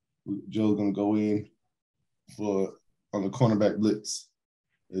 Joe's gonna go in on the cornerback blitz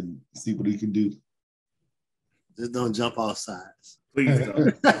and see what he can do. Just don't jump off sides. Please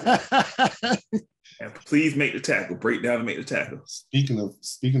don't. And please make the tackle. Break down and make the tackle. Speaking of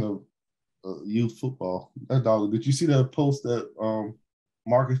youth football, that dog. Did you see that post that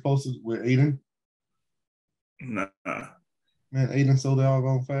Marcus posted with Aiden? Nah. Man, Aiden so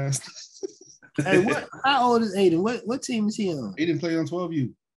doggone fast. Hey, how old is Aiden? What team is he on? Aiden played on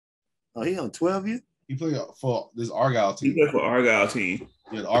 12U. Oh, he on 12U? He played for this Argyle team. He played for Argyle team.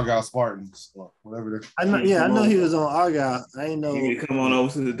 Yeah, the Argyle Spartans, or whatever. I know he was on Argyle. I didn't know. He need to come on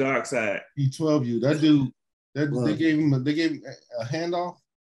over to the dark side. He 12U. That dude. They gave him a handoff,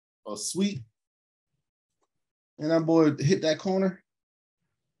 a sweep, and that boy hit that corner.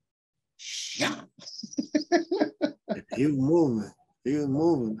 Yeah. He was moving.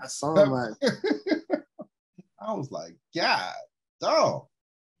 I saw him like. I was like, God, dog.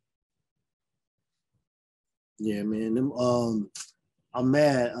 Yeah, man. I'm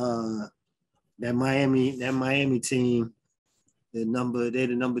mad. That Miami team, they're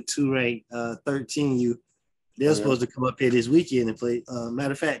the number 2 ranked 13U. They're supposed to come up here this weekend and play.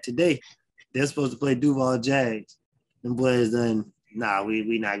 Matter of fact, today they're supposed to play Duval Jags. Them boys done. Nah,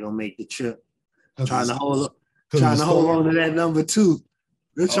 we not gonna make the trip. Trying to hold on to that number 2.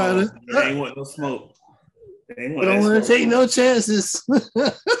 They're trying to. They ain't want no smoke. They don't want to take no chances.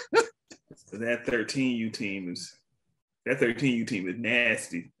 That 13U team is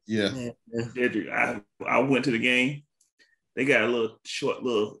nasty. Yeah. I went to the game. They got a little short,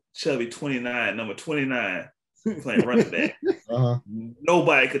 little chubby 29, number 29. playing running back.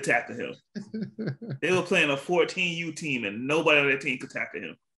 Nobody could tackle him. They were playing a 14U team, and nobody on that team could tackle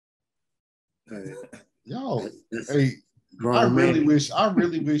him. Yo, hey, I really wish y'all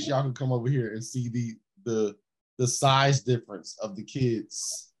could come over here and see the size difference of the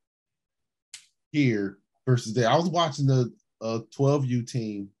kids here versus there. I was watching the 12U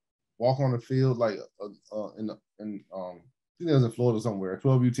team walk on the field like I think it was in Florida somewhere. A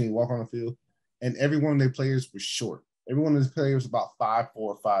 12U team walk on the field, and every one of their players was short. Every one of these players was about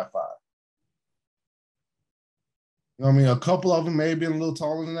 5'4", 5'5". You know what I mean? A couple of them may have been a little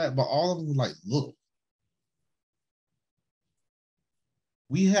taller than that, but all of them were like, look.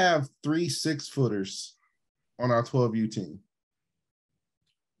 We have 3 6-footers on our 12U team.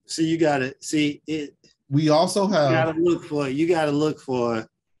 See, you gotta see it. We also have you gotta look for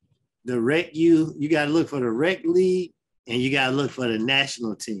the rec U, you gotta look for the rec league, and you gotta look for the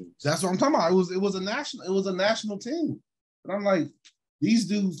national teams. That's what I'm talking about. It was a national team. And I'm like, these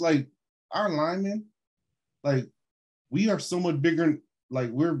dudes, like our linemen, like we are so much bigger.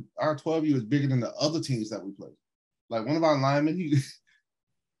 Like our 12U is bigger than the other teams that we play. Like one of our linemen,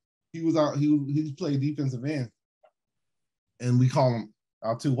 he played defensive end, and we call them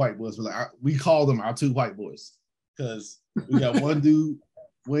our 2 white boys. We call them our 2 white boys because we got one dude,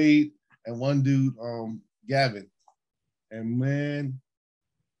 Wade, and one dude, Gavin. And man,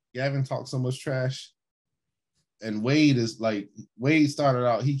 Gavin talks so much trash. And Wade started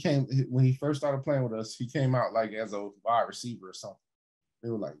out, when he first started playing with us, he came out like as a wide receiver or something. They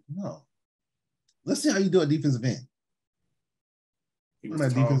were like, no, let's see how you do a defensive end.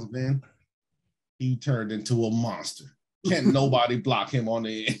 Defensive end, he turned into a monster. Can't nobody block him on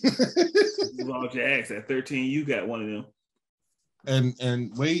the end. All Jags at 13, you got one of them.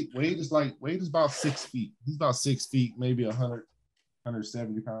 And Wade is about 6 feet. He's about 6 feet, maybe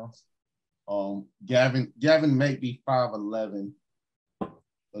 170 pounds. Gavin may be 5'11",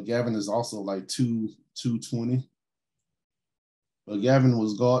 but Gavin is also like 220. But Gavin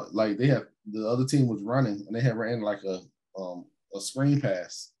was the other team was running, and they had ran like a screen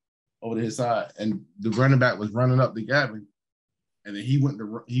pass over to his side, and the running back was running up to Gavin, and then he went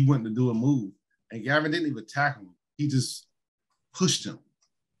to do a move, and Gavin didn't even tackle him. He just pushed him,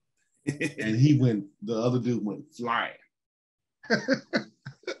 and the other dude went flying.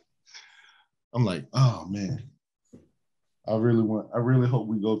 I'm like, oh man, I really hope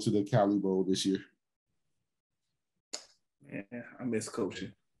we go to the Cali Bowl this year. Yeah, I miss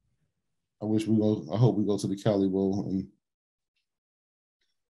coaching. I hope we go to the Cali Bowl, and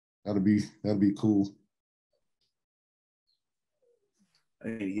that'd be cool. I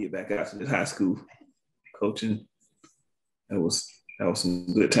need to get back out to the high school coaching. That was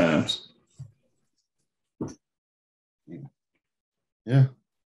some good times. Yeah.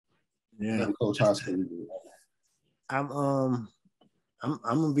 Coach high school. I'm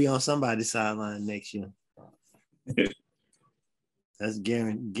gonna be on somebody's sideline next year. That's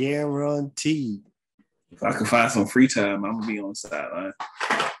guaranteed. If I can find some free time, I'm gonna be on the sideline.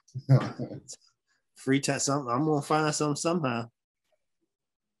 Free time, I'm gonna find something somehow.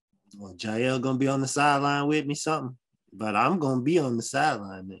 Well, Jael gonna be on the sideline with me, something. But I'm gonna be on the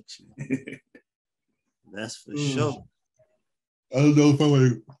sideline next year. That's for sure. I don't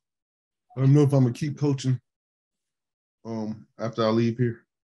know if I'm gonna keep coaching after I leave here.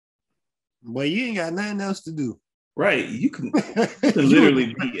 Well, you ain't got nothing else to do. Right. You can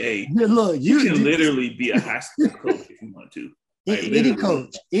literally be literally be a high school coach if you want to. Like,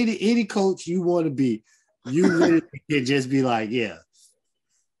 any coach you want to be, you literally can just be like, yeah,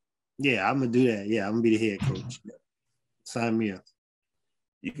 I'm gonna do that. Yeah, I'm gonna be the head coach. Sign me up.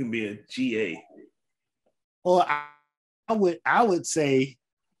 You can be a GA. Or I would say,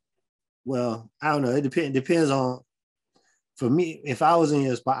 well, I don't know. It depends on. For me, if I was in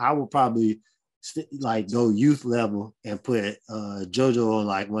your spot, I would probably go youth level and put JoJo on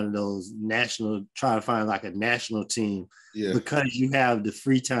like one of those national. Try to find like a national team, because you have the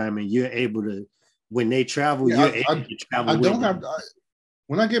free time and you're able to. When they travel, you're able to travel.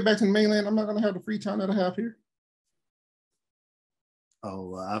 When I get back to the mainland, I'm not gonna have the free time that I have here.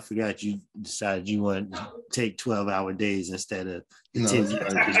 Oh, I forgot you decided you want to take 12-hour days instead of the 10 years.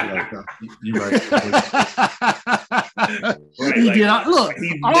 You're right. Look,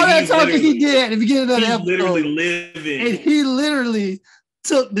 all that talking he did at the beginning of the episode. Literally living. And he literally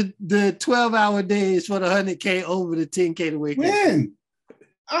took the 12-hour days for the 100K over the 10K to wake up. When?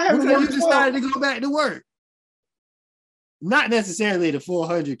 I haven't you decided to go back to work. Not necessarily the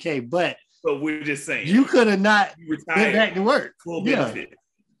 400K, but we're just saying you could have not went back to work. Full benefit.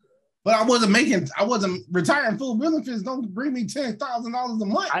 But I wasn't retiring full benefits. Don't bring me $10,000 a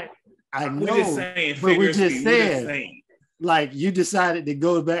month. I know, we're just saying, but we're just saying. saying, like you decided to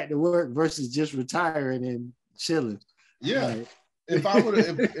go back to work versus just retiring and chilling. Yeah. Like, if I would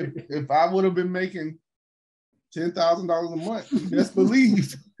have been making $10,000 a month, you best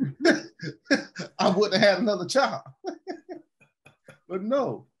believe I wouldn't have had another child. But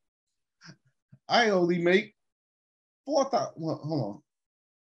no, I only make $4,000. Well, hold on.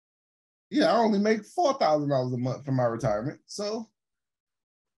 Yeah, I only make $4,000 a month for my retirement. So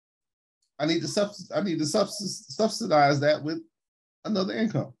I need to subsidize that with another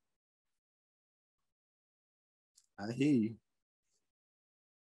income. I hear you.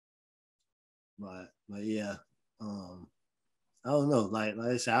 But yeah, I don't know. Like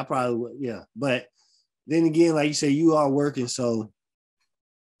I said, I probably would, yeah. But then again, like you say, you are working, so.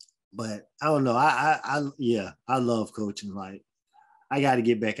 But I don't know. I love coaching. Like I got to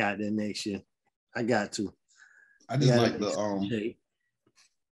get back out there next year. I got to. I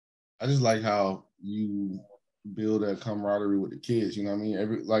just like how you build that camaraderie with the kids. You know what I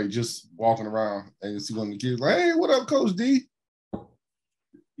mean? Like just walking around and you see one of the kids like, "Hey, what up, Coach D?"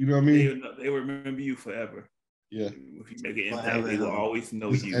 You know what I mean? They will remember you forever. Yeah. If you make an impact, they will always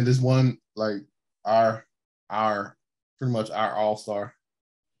know you. And this one, like our pretty much our all-star.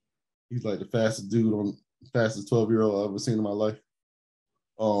 He's like the fastest 12-year-old I've ever seen in my life.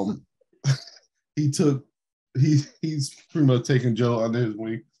 He's pretty much taking Joe under his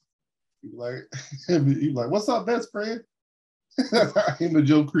wing. He's like, "What's up, best friend?" Him and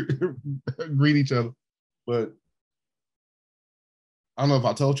Joe greet each other. But I don't know if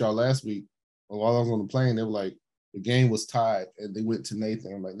I told y'all last week, or while I was on the plane, they were like, the game was tied, and they went to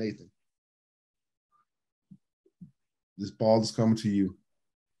Nathan. I'm like, "Nathan, this ball is coming to you.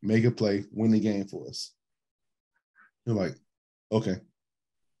 Make a play, win the game for us." You're like, "Okay."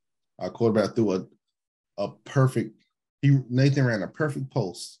 Our quarterback threw a perfect. Nathan ran a perfect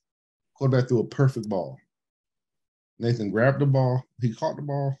post. Quarterback threw a perfect ball. Nathan grabbed the ball. He caught the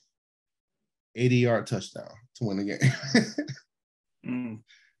ball. 80-yard touchdown to win the game.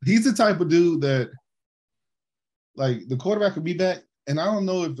 He's the type of dude that, like, the quarterback could be back, and I don't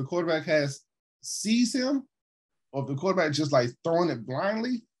know if the quarterback sees him or if the quarterback just like throwing it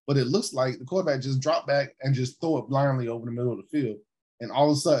blindly, but it looks like the quarterback just dropped back and just throw it blindly over the middle of the field. And all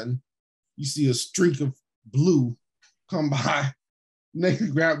of a sudden, you see a streak of blue come by.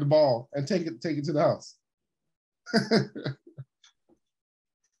 Nathan grab the ball and take it to the house.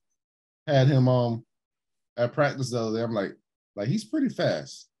 Had him at practice the other day. I'm like he's pretty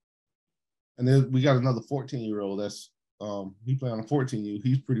fast. And then we got another 14-year-old that's he playing on 14U.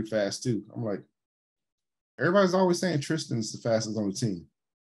 He's pretty fast too. I'm like, everybody's always saying Tristan's the fastest on the team.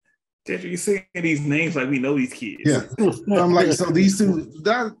 You're saying these names like we know these kids. Yeah. I'm like, so these two,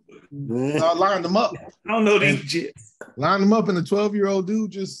 I lined them up. I don't know these jits. Lined them up, and the 12-year-old dude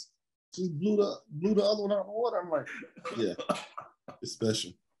just blew the other one out of the water. I'm like, yeah, it's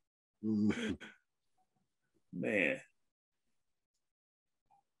special. Man.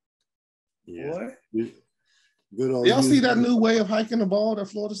 Yeah. What? Good old. Y'all see that new way of hiking the ball that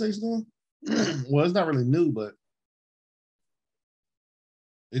Florida State's doing? Well, it's not really new, but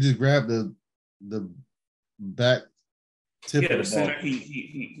they just grabbed the back tip of the center, ball.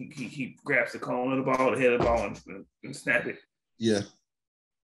 He grabs the cone of the ball, the head of the ball, and snap it. Yeah.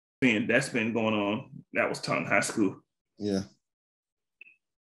 And that's been going on. That was taught in high school. Yeah.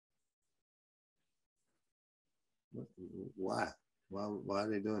 Why are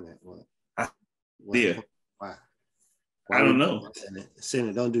they doing that? Why? I don't know.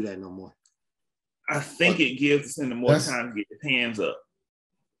 Senate, don't do that no more. I think it gives the center more time to get his hands up.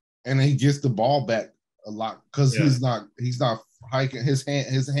 And he gets the ball back a lot because he's not hiking. His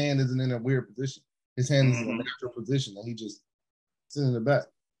hand isn't in a weird position. His hand is in a natural position, and he just sits in the back.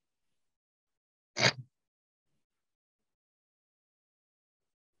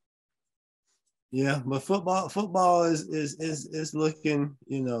 Yeah, but football is looking,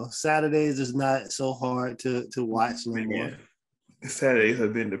 Saturdays is not so hard to watch no more. Saturdays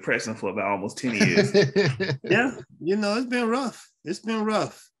have been depressing for about almost 10 years. Yeah, it's been rough. It's been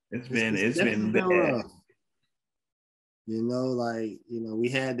rough. It's been bad. Rough. We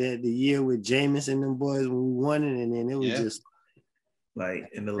had that the year with Jameis and them boys when we won it, and then it was just like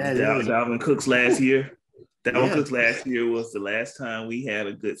in the Dalvin Cook's last year. Dalvin Cook's last year was the last time we had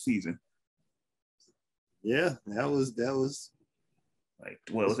a good season. Yeah, that was like,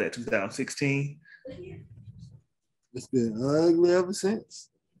 what was that, 2016? It's been ugly ever since.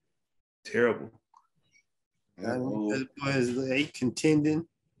 Terrible. They contending.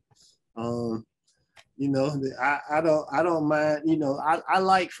 I don't mind. I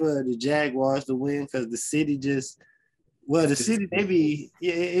like for the Jaguars to win because the city just Well, the city,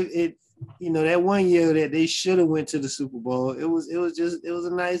 it that one year that they should have went to the Super Bowl, it was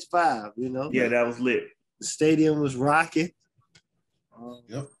a nice vibe, Yeah, that was lit. The stadium was rocking.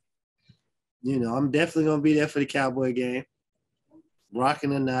 Yep. I'm definitely gonna be there for the Cowboy game,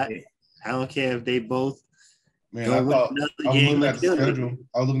 rocking or not. I don't care if they both. Man, I thought I was looking at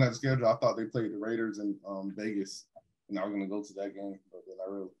the schedule. I thought they played the Raiders in Vegas, and I was gonna go to that game, but then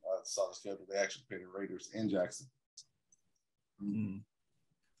I saw the schedule. They actually played the Raiders in Jackson. Mm-hmm.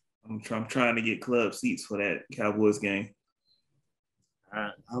 I'm trying to get club seats for that Cowboys game.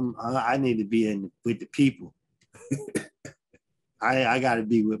 I need to be with the people. I got to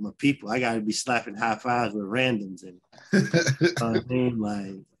be with my people. I got to be slapping high fives with randoms and I mean,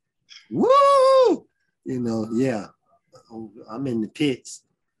 like, woo! Yeah. I'm in the pits.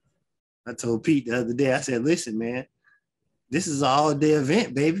 I told Pete the other day. I said, "Listen, man, this is an all-day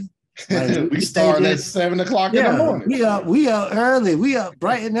event, baby. Like, we start at 7 o'clock in the morning. We up early. We up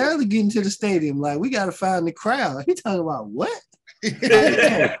bright and early getting to the stadium. Like, we got to find the crowd." He talking about what?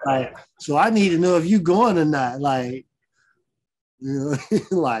 Like, so I need to know if you going or not. Like,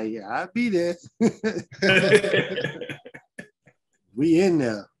 like, yeah, I'll be there. We in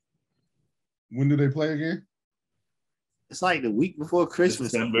there. When do they play again? It's like the week before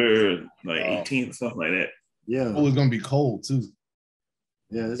Christmas. December 18th, something like that. Yeah. Oh, it's gonna be cold too.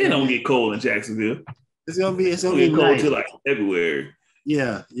 Yeah, it don't get cold in Jacksonville. It's gonna be cold nice. till like February.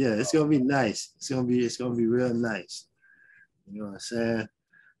 Yeah, it's gonna be nice. It's gonna be real nice. You know what I'm saying?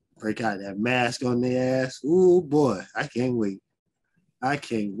 Break out that mask on their ass. Ooh boy, I can't wait. I'm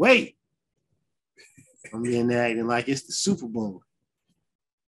being there acting like it's the Super Bowl.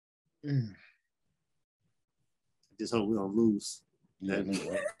 Just hope we don't lose. Yeah, no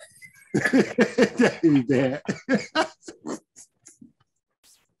way. That'd be bad.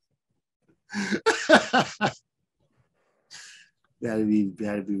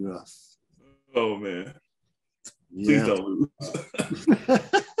 That'd be rough. Oh man. Yeah. Please don't lose.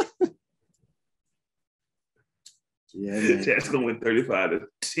 Yeah, man. Jets gonna win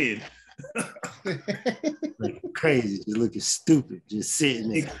 35-10. Crazy, just looking stupid, just sitting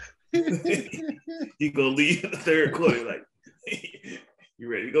there. You gonna leave the third quarter like, you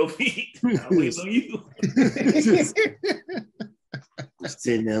ready to go, Pete? I'll wait on you. Just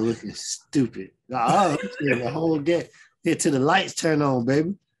sitting there looking stupid. Oh, the whole game. Here till the lights turn on,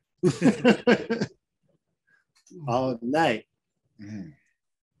 baby. All night. Mm.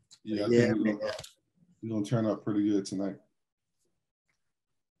 Yeah, man. We're gonna turn up pretty good tonight.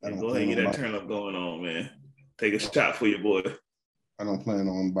 Go ahead and get that turn up going on, man. Take a shot for your boy. I don't plan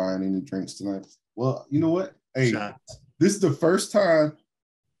on buying any drinks tonight. Well, you know what? Hey, Shots. This is the first time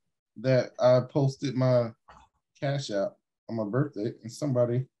that I posted my cash out on my birthday and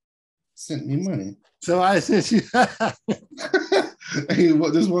somebody sent me money. So I sent you. Hey,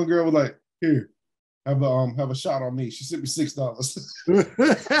 this one girl was like, "Here, have a shot on me." She sent me $6.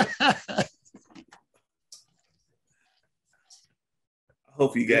 I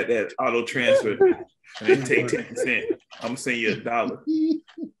hope you got that auto transfer. And they take 10%. I'm gonna send you $1.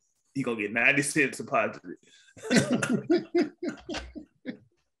 You gonna get 90 cents deposited.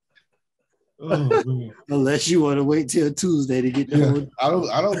 Oh, unless you want to wait till Tuesday to get the whole. I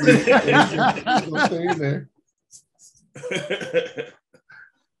don't need it. Stay in there.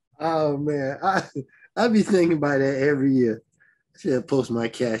 Oh man, I be thinking about that every year. I should post my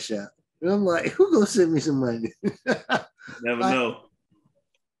cash out. And I'm like, who gonna send me some money? Never know.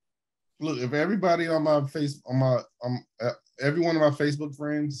 Look, if everybody on my every one of my Facebook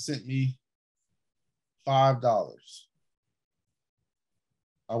friends sent me $5,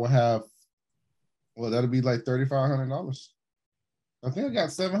 I would have. Well, that'll be like $3,500. I think I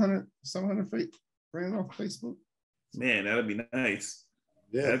got 700 friends on Facebook. Man, that'd be nice.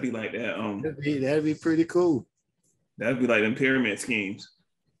 Yeah, that'd be like that. That'd be pretty cool. That'd be like them pyramid schemes.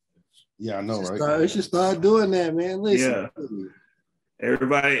 Yeah, I know, right? We should start doing that, man. Listen. Yeah.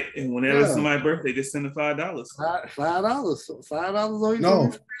 Everybody, and whenever somebody's birthday, just send them $5. $5 on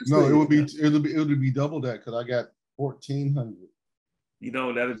No, it would be double that because I got 1,400. You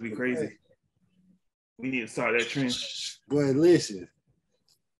know that would be crazy. We need to start that trend. Boy, listen.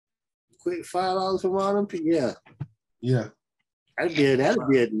 Quick $5 from all them people. Yeah. Yeah. That'd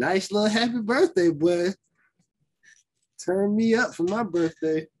be a nice little happy birthday, boy. Turn me up for my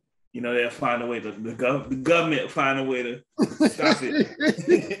birthday. You know, they'll find a way to the government find a way to stop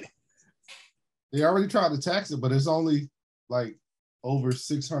it. They already tried to tax it, but it's only like over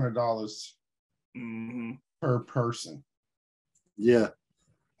 $600 per person. Yeah.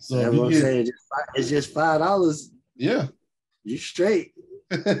 So it's just $5. Yeah. You straight.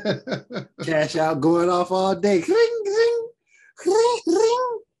 Cash out going off all day. Cling, cling,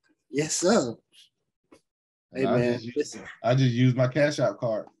 Yes, sir. Hey, man, listen. I just used my Cash App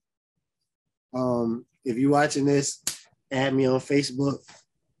card. If you're watching this, add me on Facebook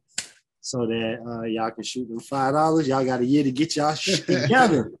so that y'all can shoot them $5. Y'all got a year to get y'all shit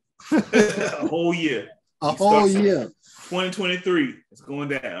together. A whole year. A whole year. 2023. It's going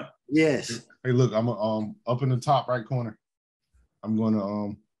down. Yes. Hey, look, I'm up in the top right corner. I'm going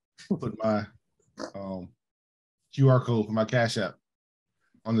to put my QR code for my Cash App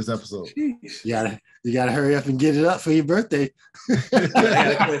on this episode. You gotta hurry up and get it up for your birthday. I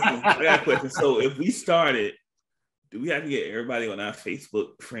got a question. So if we started, do we have to get everybody on our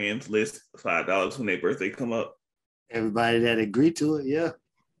Facebook friends list $5 when their birthday come up? Everybody that agreed to it, yeah.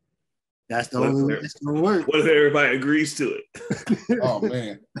 That's the only way it's gonna work. What if everybody agrees to it? Oh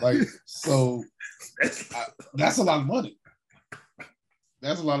man, like so that's a lot of money.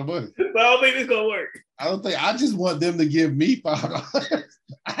 That's a lot of money. But I don't think it's gonna work. I just want them to give me $5.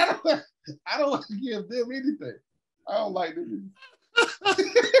 I don't want to give them anything. I don't like them. I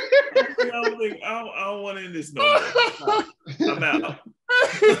don't want in this no more. I'm out.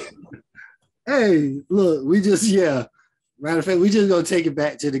 Hey, look, matter of fact, we just gonna take it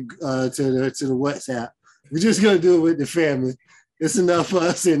back to the WhatsApp. We're just gonna do it with the family. It's enough for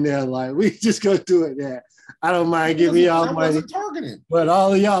us in there. Like we just gonna do it there. I don't mind giving y'all money, but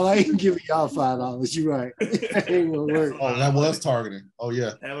all of y'all, I ain't giving y'all $5. You right? Ain't gonna work. Oh, that was targeting. Oh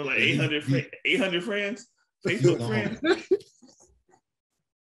yeah, that was like 800 friends, Facebook friends.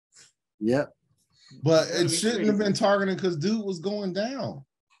 Yep. But it shouldn't have been targeting because dude was going down.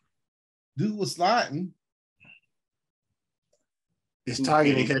 Dude was sliding. It's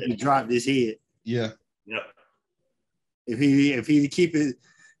targeting because he dropped his head. Yeah. Yep. If he keep his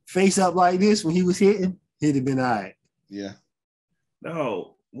face up like this when he was hitting, he'd have been all right. Yeah.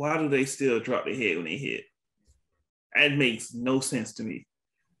 No, why do they still drop their head when they hit? That makes no sense to me.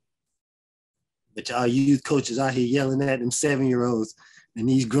 But y'all youth coaches out here yelling at them 7-year-olds and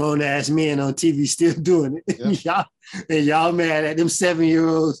these grown ass men on TV still doing it. Yep. y'all mad at them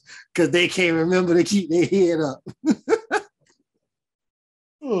 7-year-olds because they can't remember to keep their head up.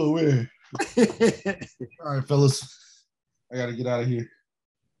 Oh man. All right, fellas. I gotta get out of here.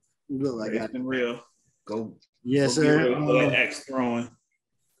 You look like it's been real. Go. Yes, go sir. Go that axe throwing.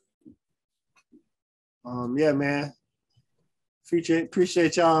 Yeah, man.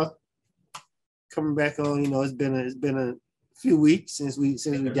 Appreciate y'all coming back on. You know, it's been a few weeks since we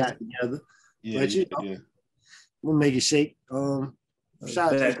got together. Yeah, but you know, we'll make it shake.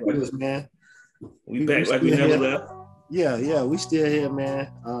 Shout out to us, man. We back like we never left. Yeah, we still here, man.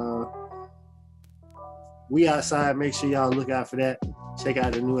 We outside. Make sure y'all look out for that. Check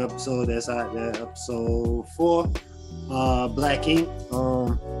out the new episode that's out there, episode 4. Black Ink.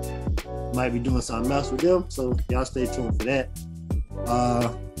 Might be doing something else with them, so y'all stay tuned for that.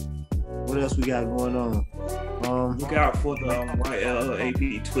 What else we got going on? Look out for the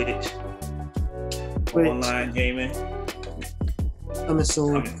YLLAP Twitch. Online gaming. Coming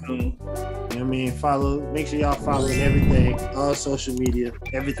soon. You know what I mean? Make sure y'all follow everything, all social media.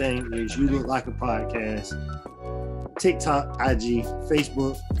 Everything is You Look Like a Podcast. TikTok, IG,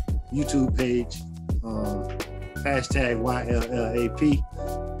 Facebook, YouTube page, hashtag YLLAP.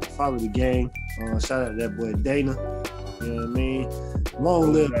 Follow the gang. Shout out to that boy Dana. You know what I mean?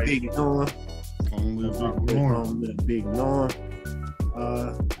 Long live Big Norm. Long live Big Norm.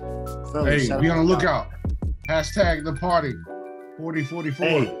 Hey, be on the lookout. Hashtag the party. 4044.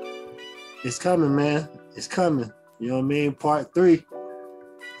 Hey, it's coming, man. It's coming. You know what I mean? Part 3. You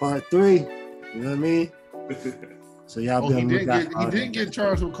know what I mean? So y'all be on the lookout. He didn't get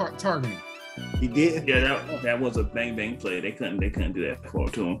charged with targeting. He did? Yeah, that was a bang bang play. They couldn't do that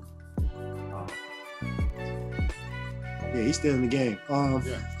to him. Yeah, he's still in the game.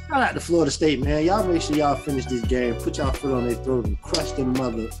 Shout out to Florida State, man. Y'all make sure y'all finish this game. Put y'all foot on their throat and crush them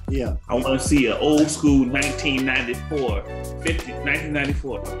mother. Yeah. I want to see an old school 1994,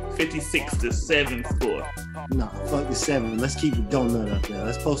 56-7 score. Nah, fuck the 7. Let's keep the donut up there.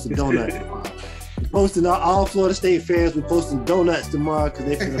 Let's post the donut tomorrow. We're posting all Florida State fans. We're posting donuts tomorrow because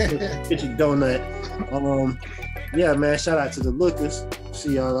they finna pitch a donut. Yeah, man. Shout out to the lookers.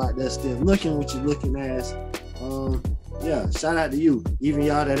 See y'all out there still looking what you looking as. Yeah, shout out to you. Even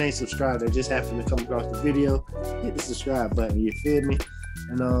y'all that ain't subscribed, that just happen to come across the video, hit the subscribe button. You feel me?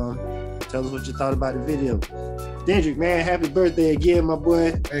 And tell us what you thought about the video. Dendrick, man, happy birthday again, my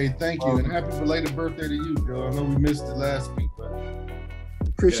boy. Hey, thank you, and happy belated birthday to you, Joe. I know we missed it last week, but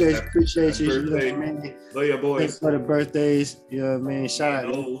appreciate you. Birthday. You know what I mean? Love your boys. Thanks for the birthdays. You know what I mean? Shout out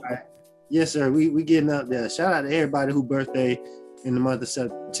to everybody. Yes, sir. We getting up there. Shout out to everybody who birthday in the month of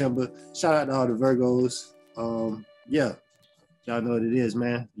September. Shout out to all the Virgos. Yeah. Y'all know what it is,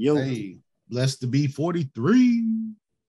 man. Yo. Hey, blessed to be 43.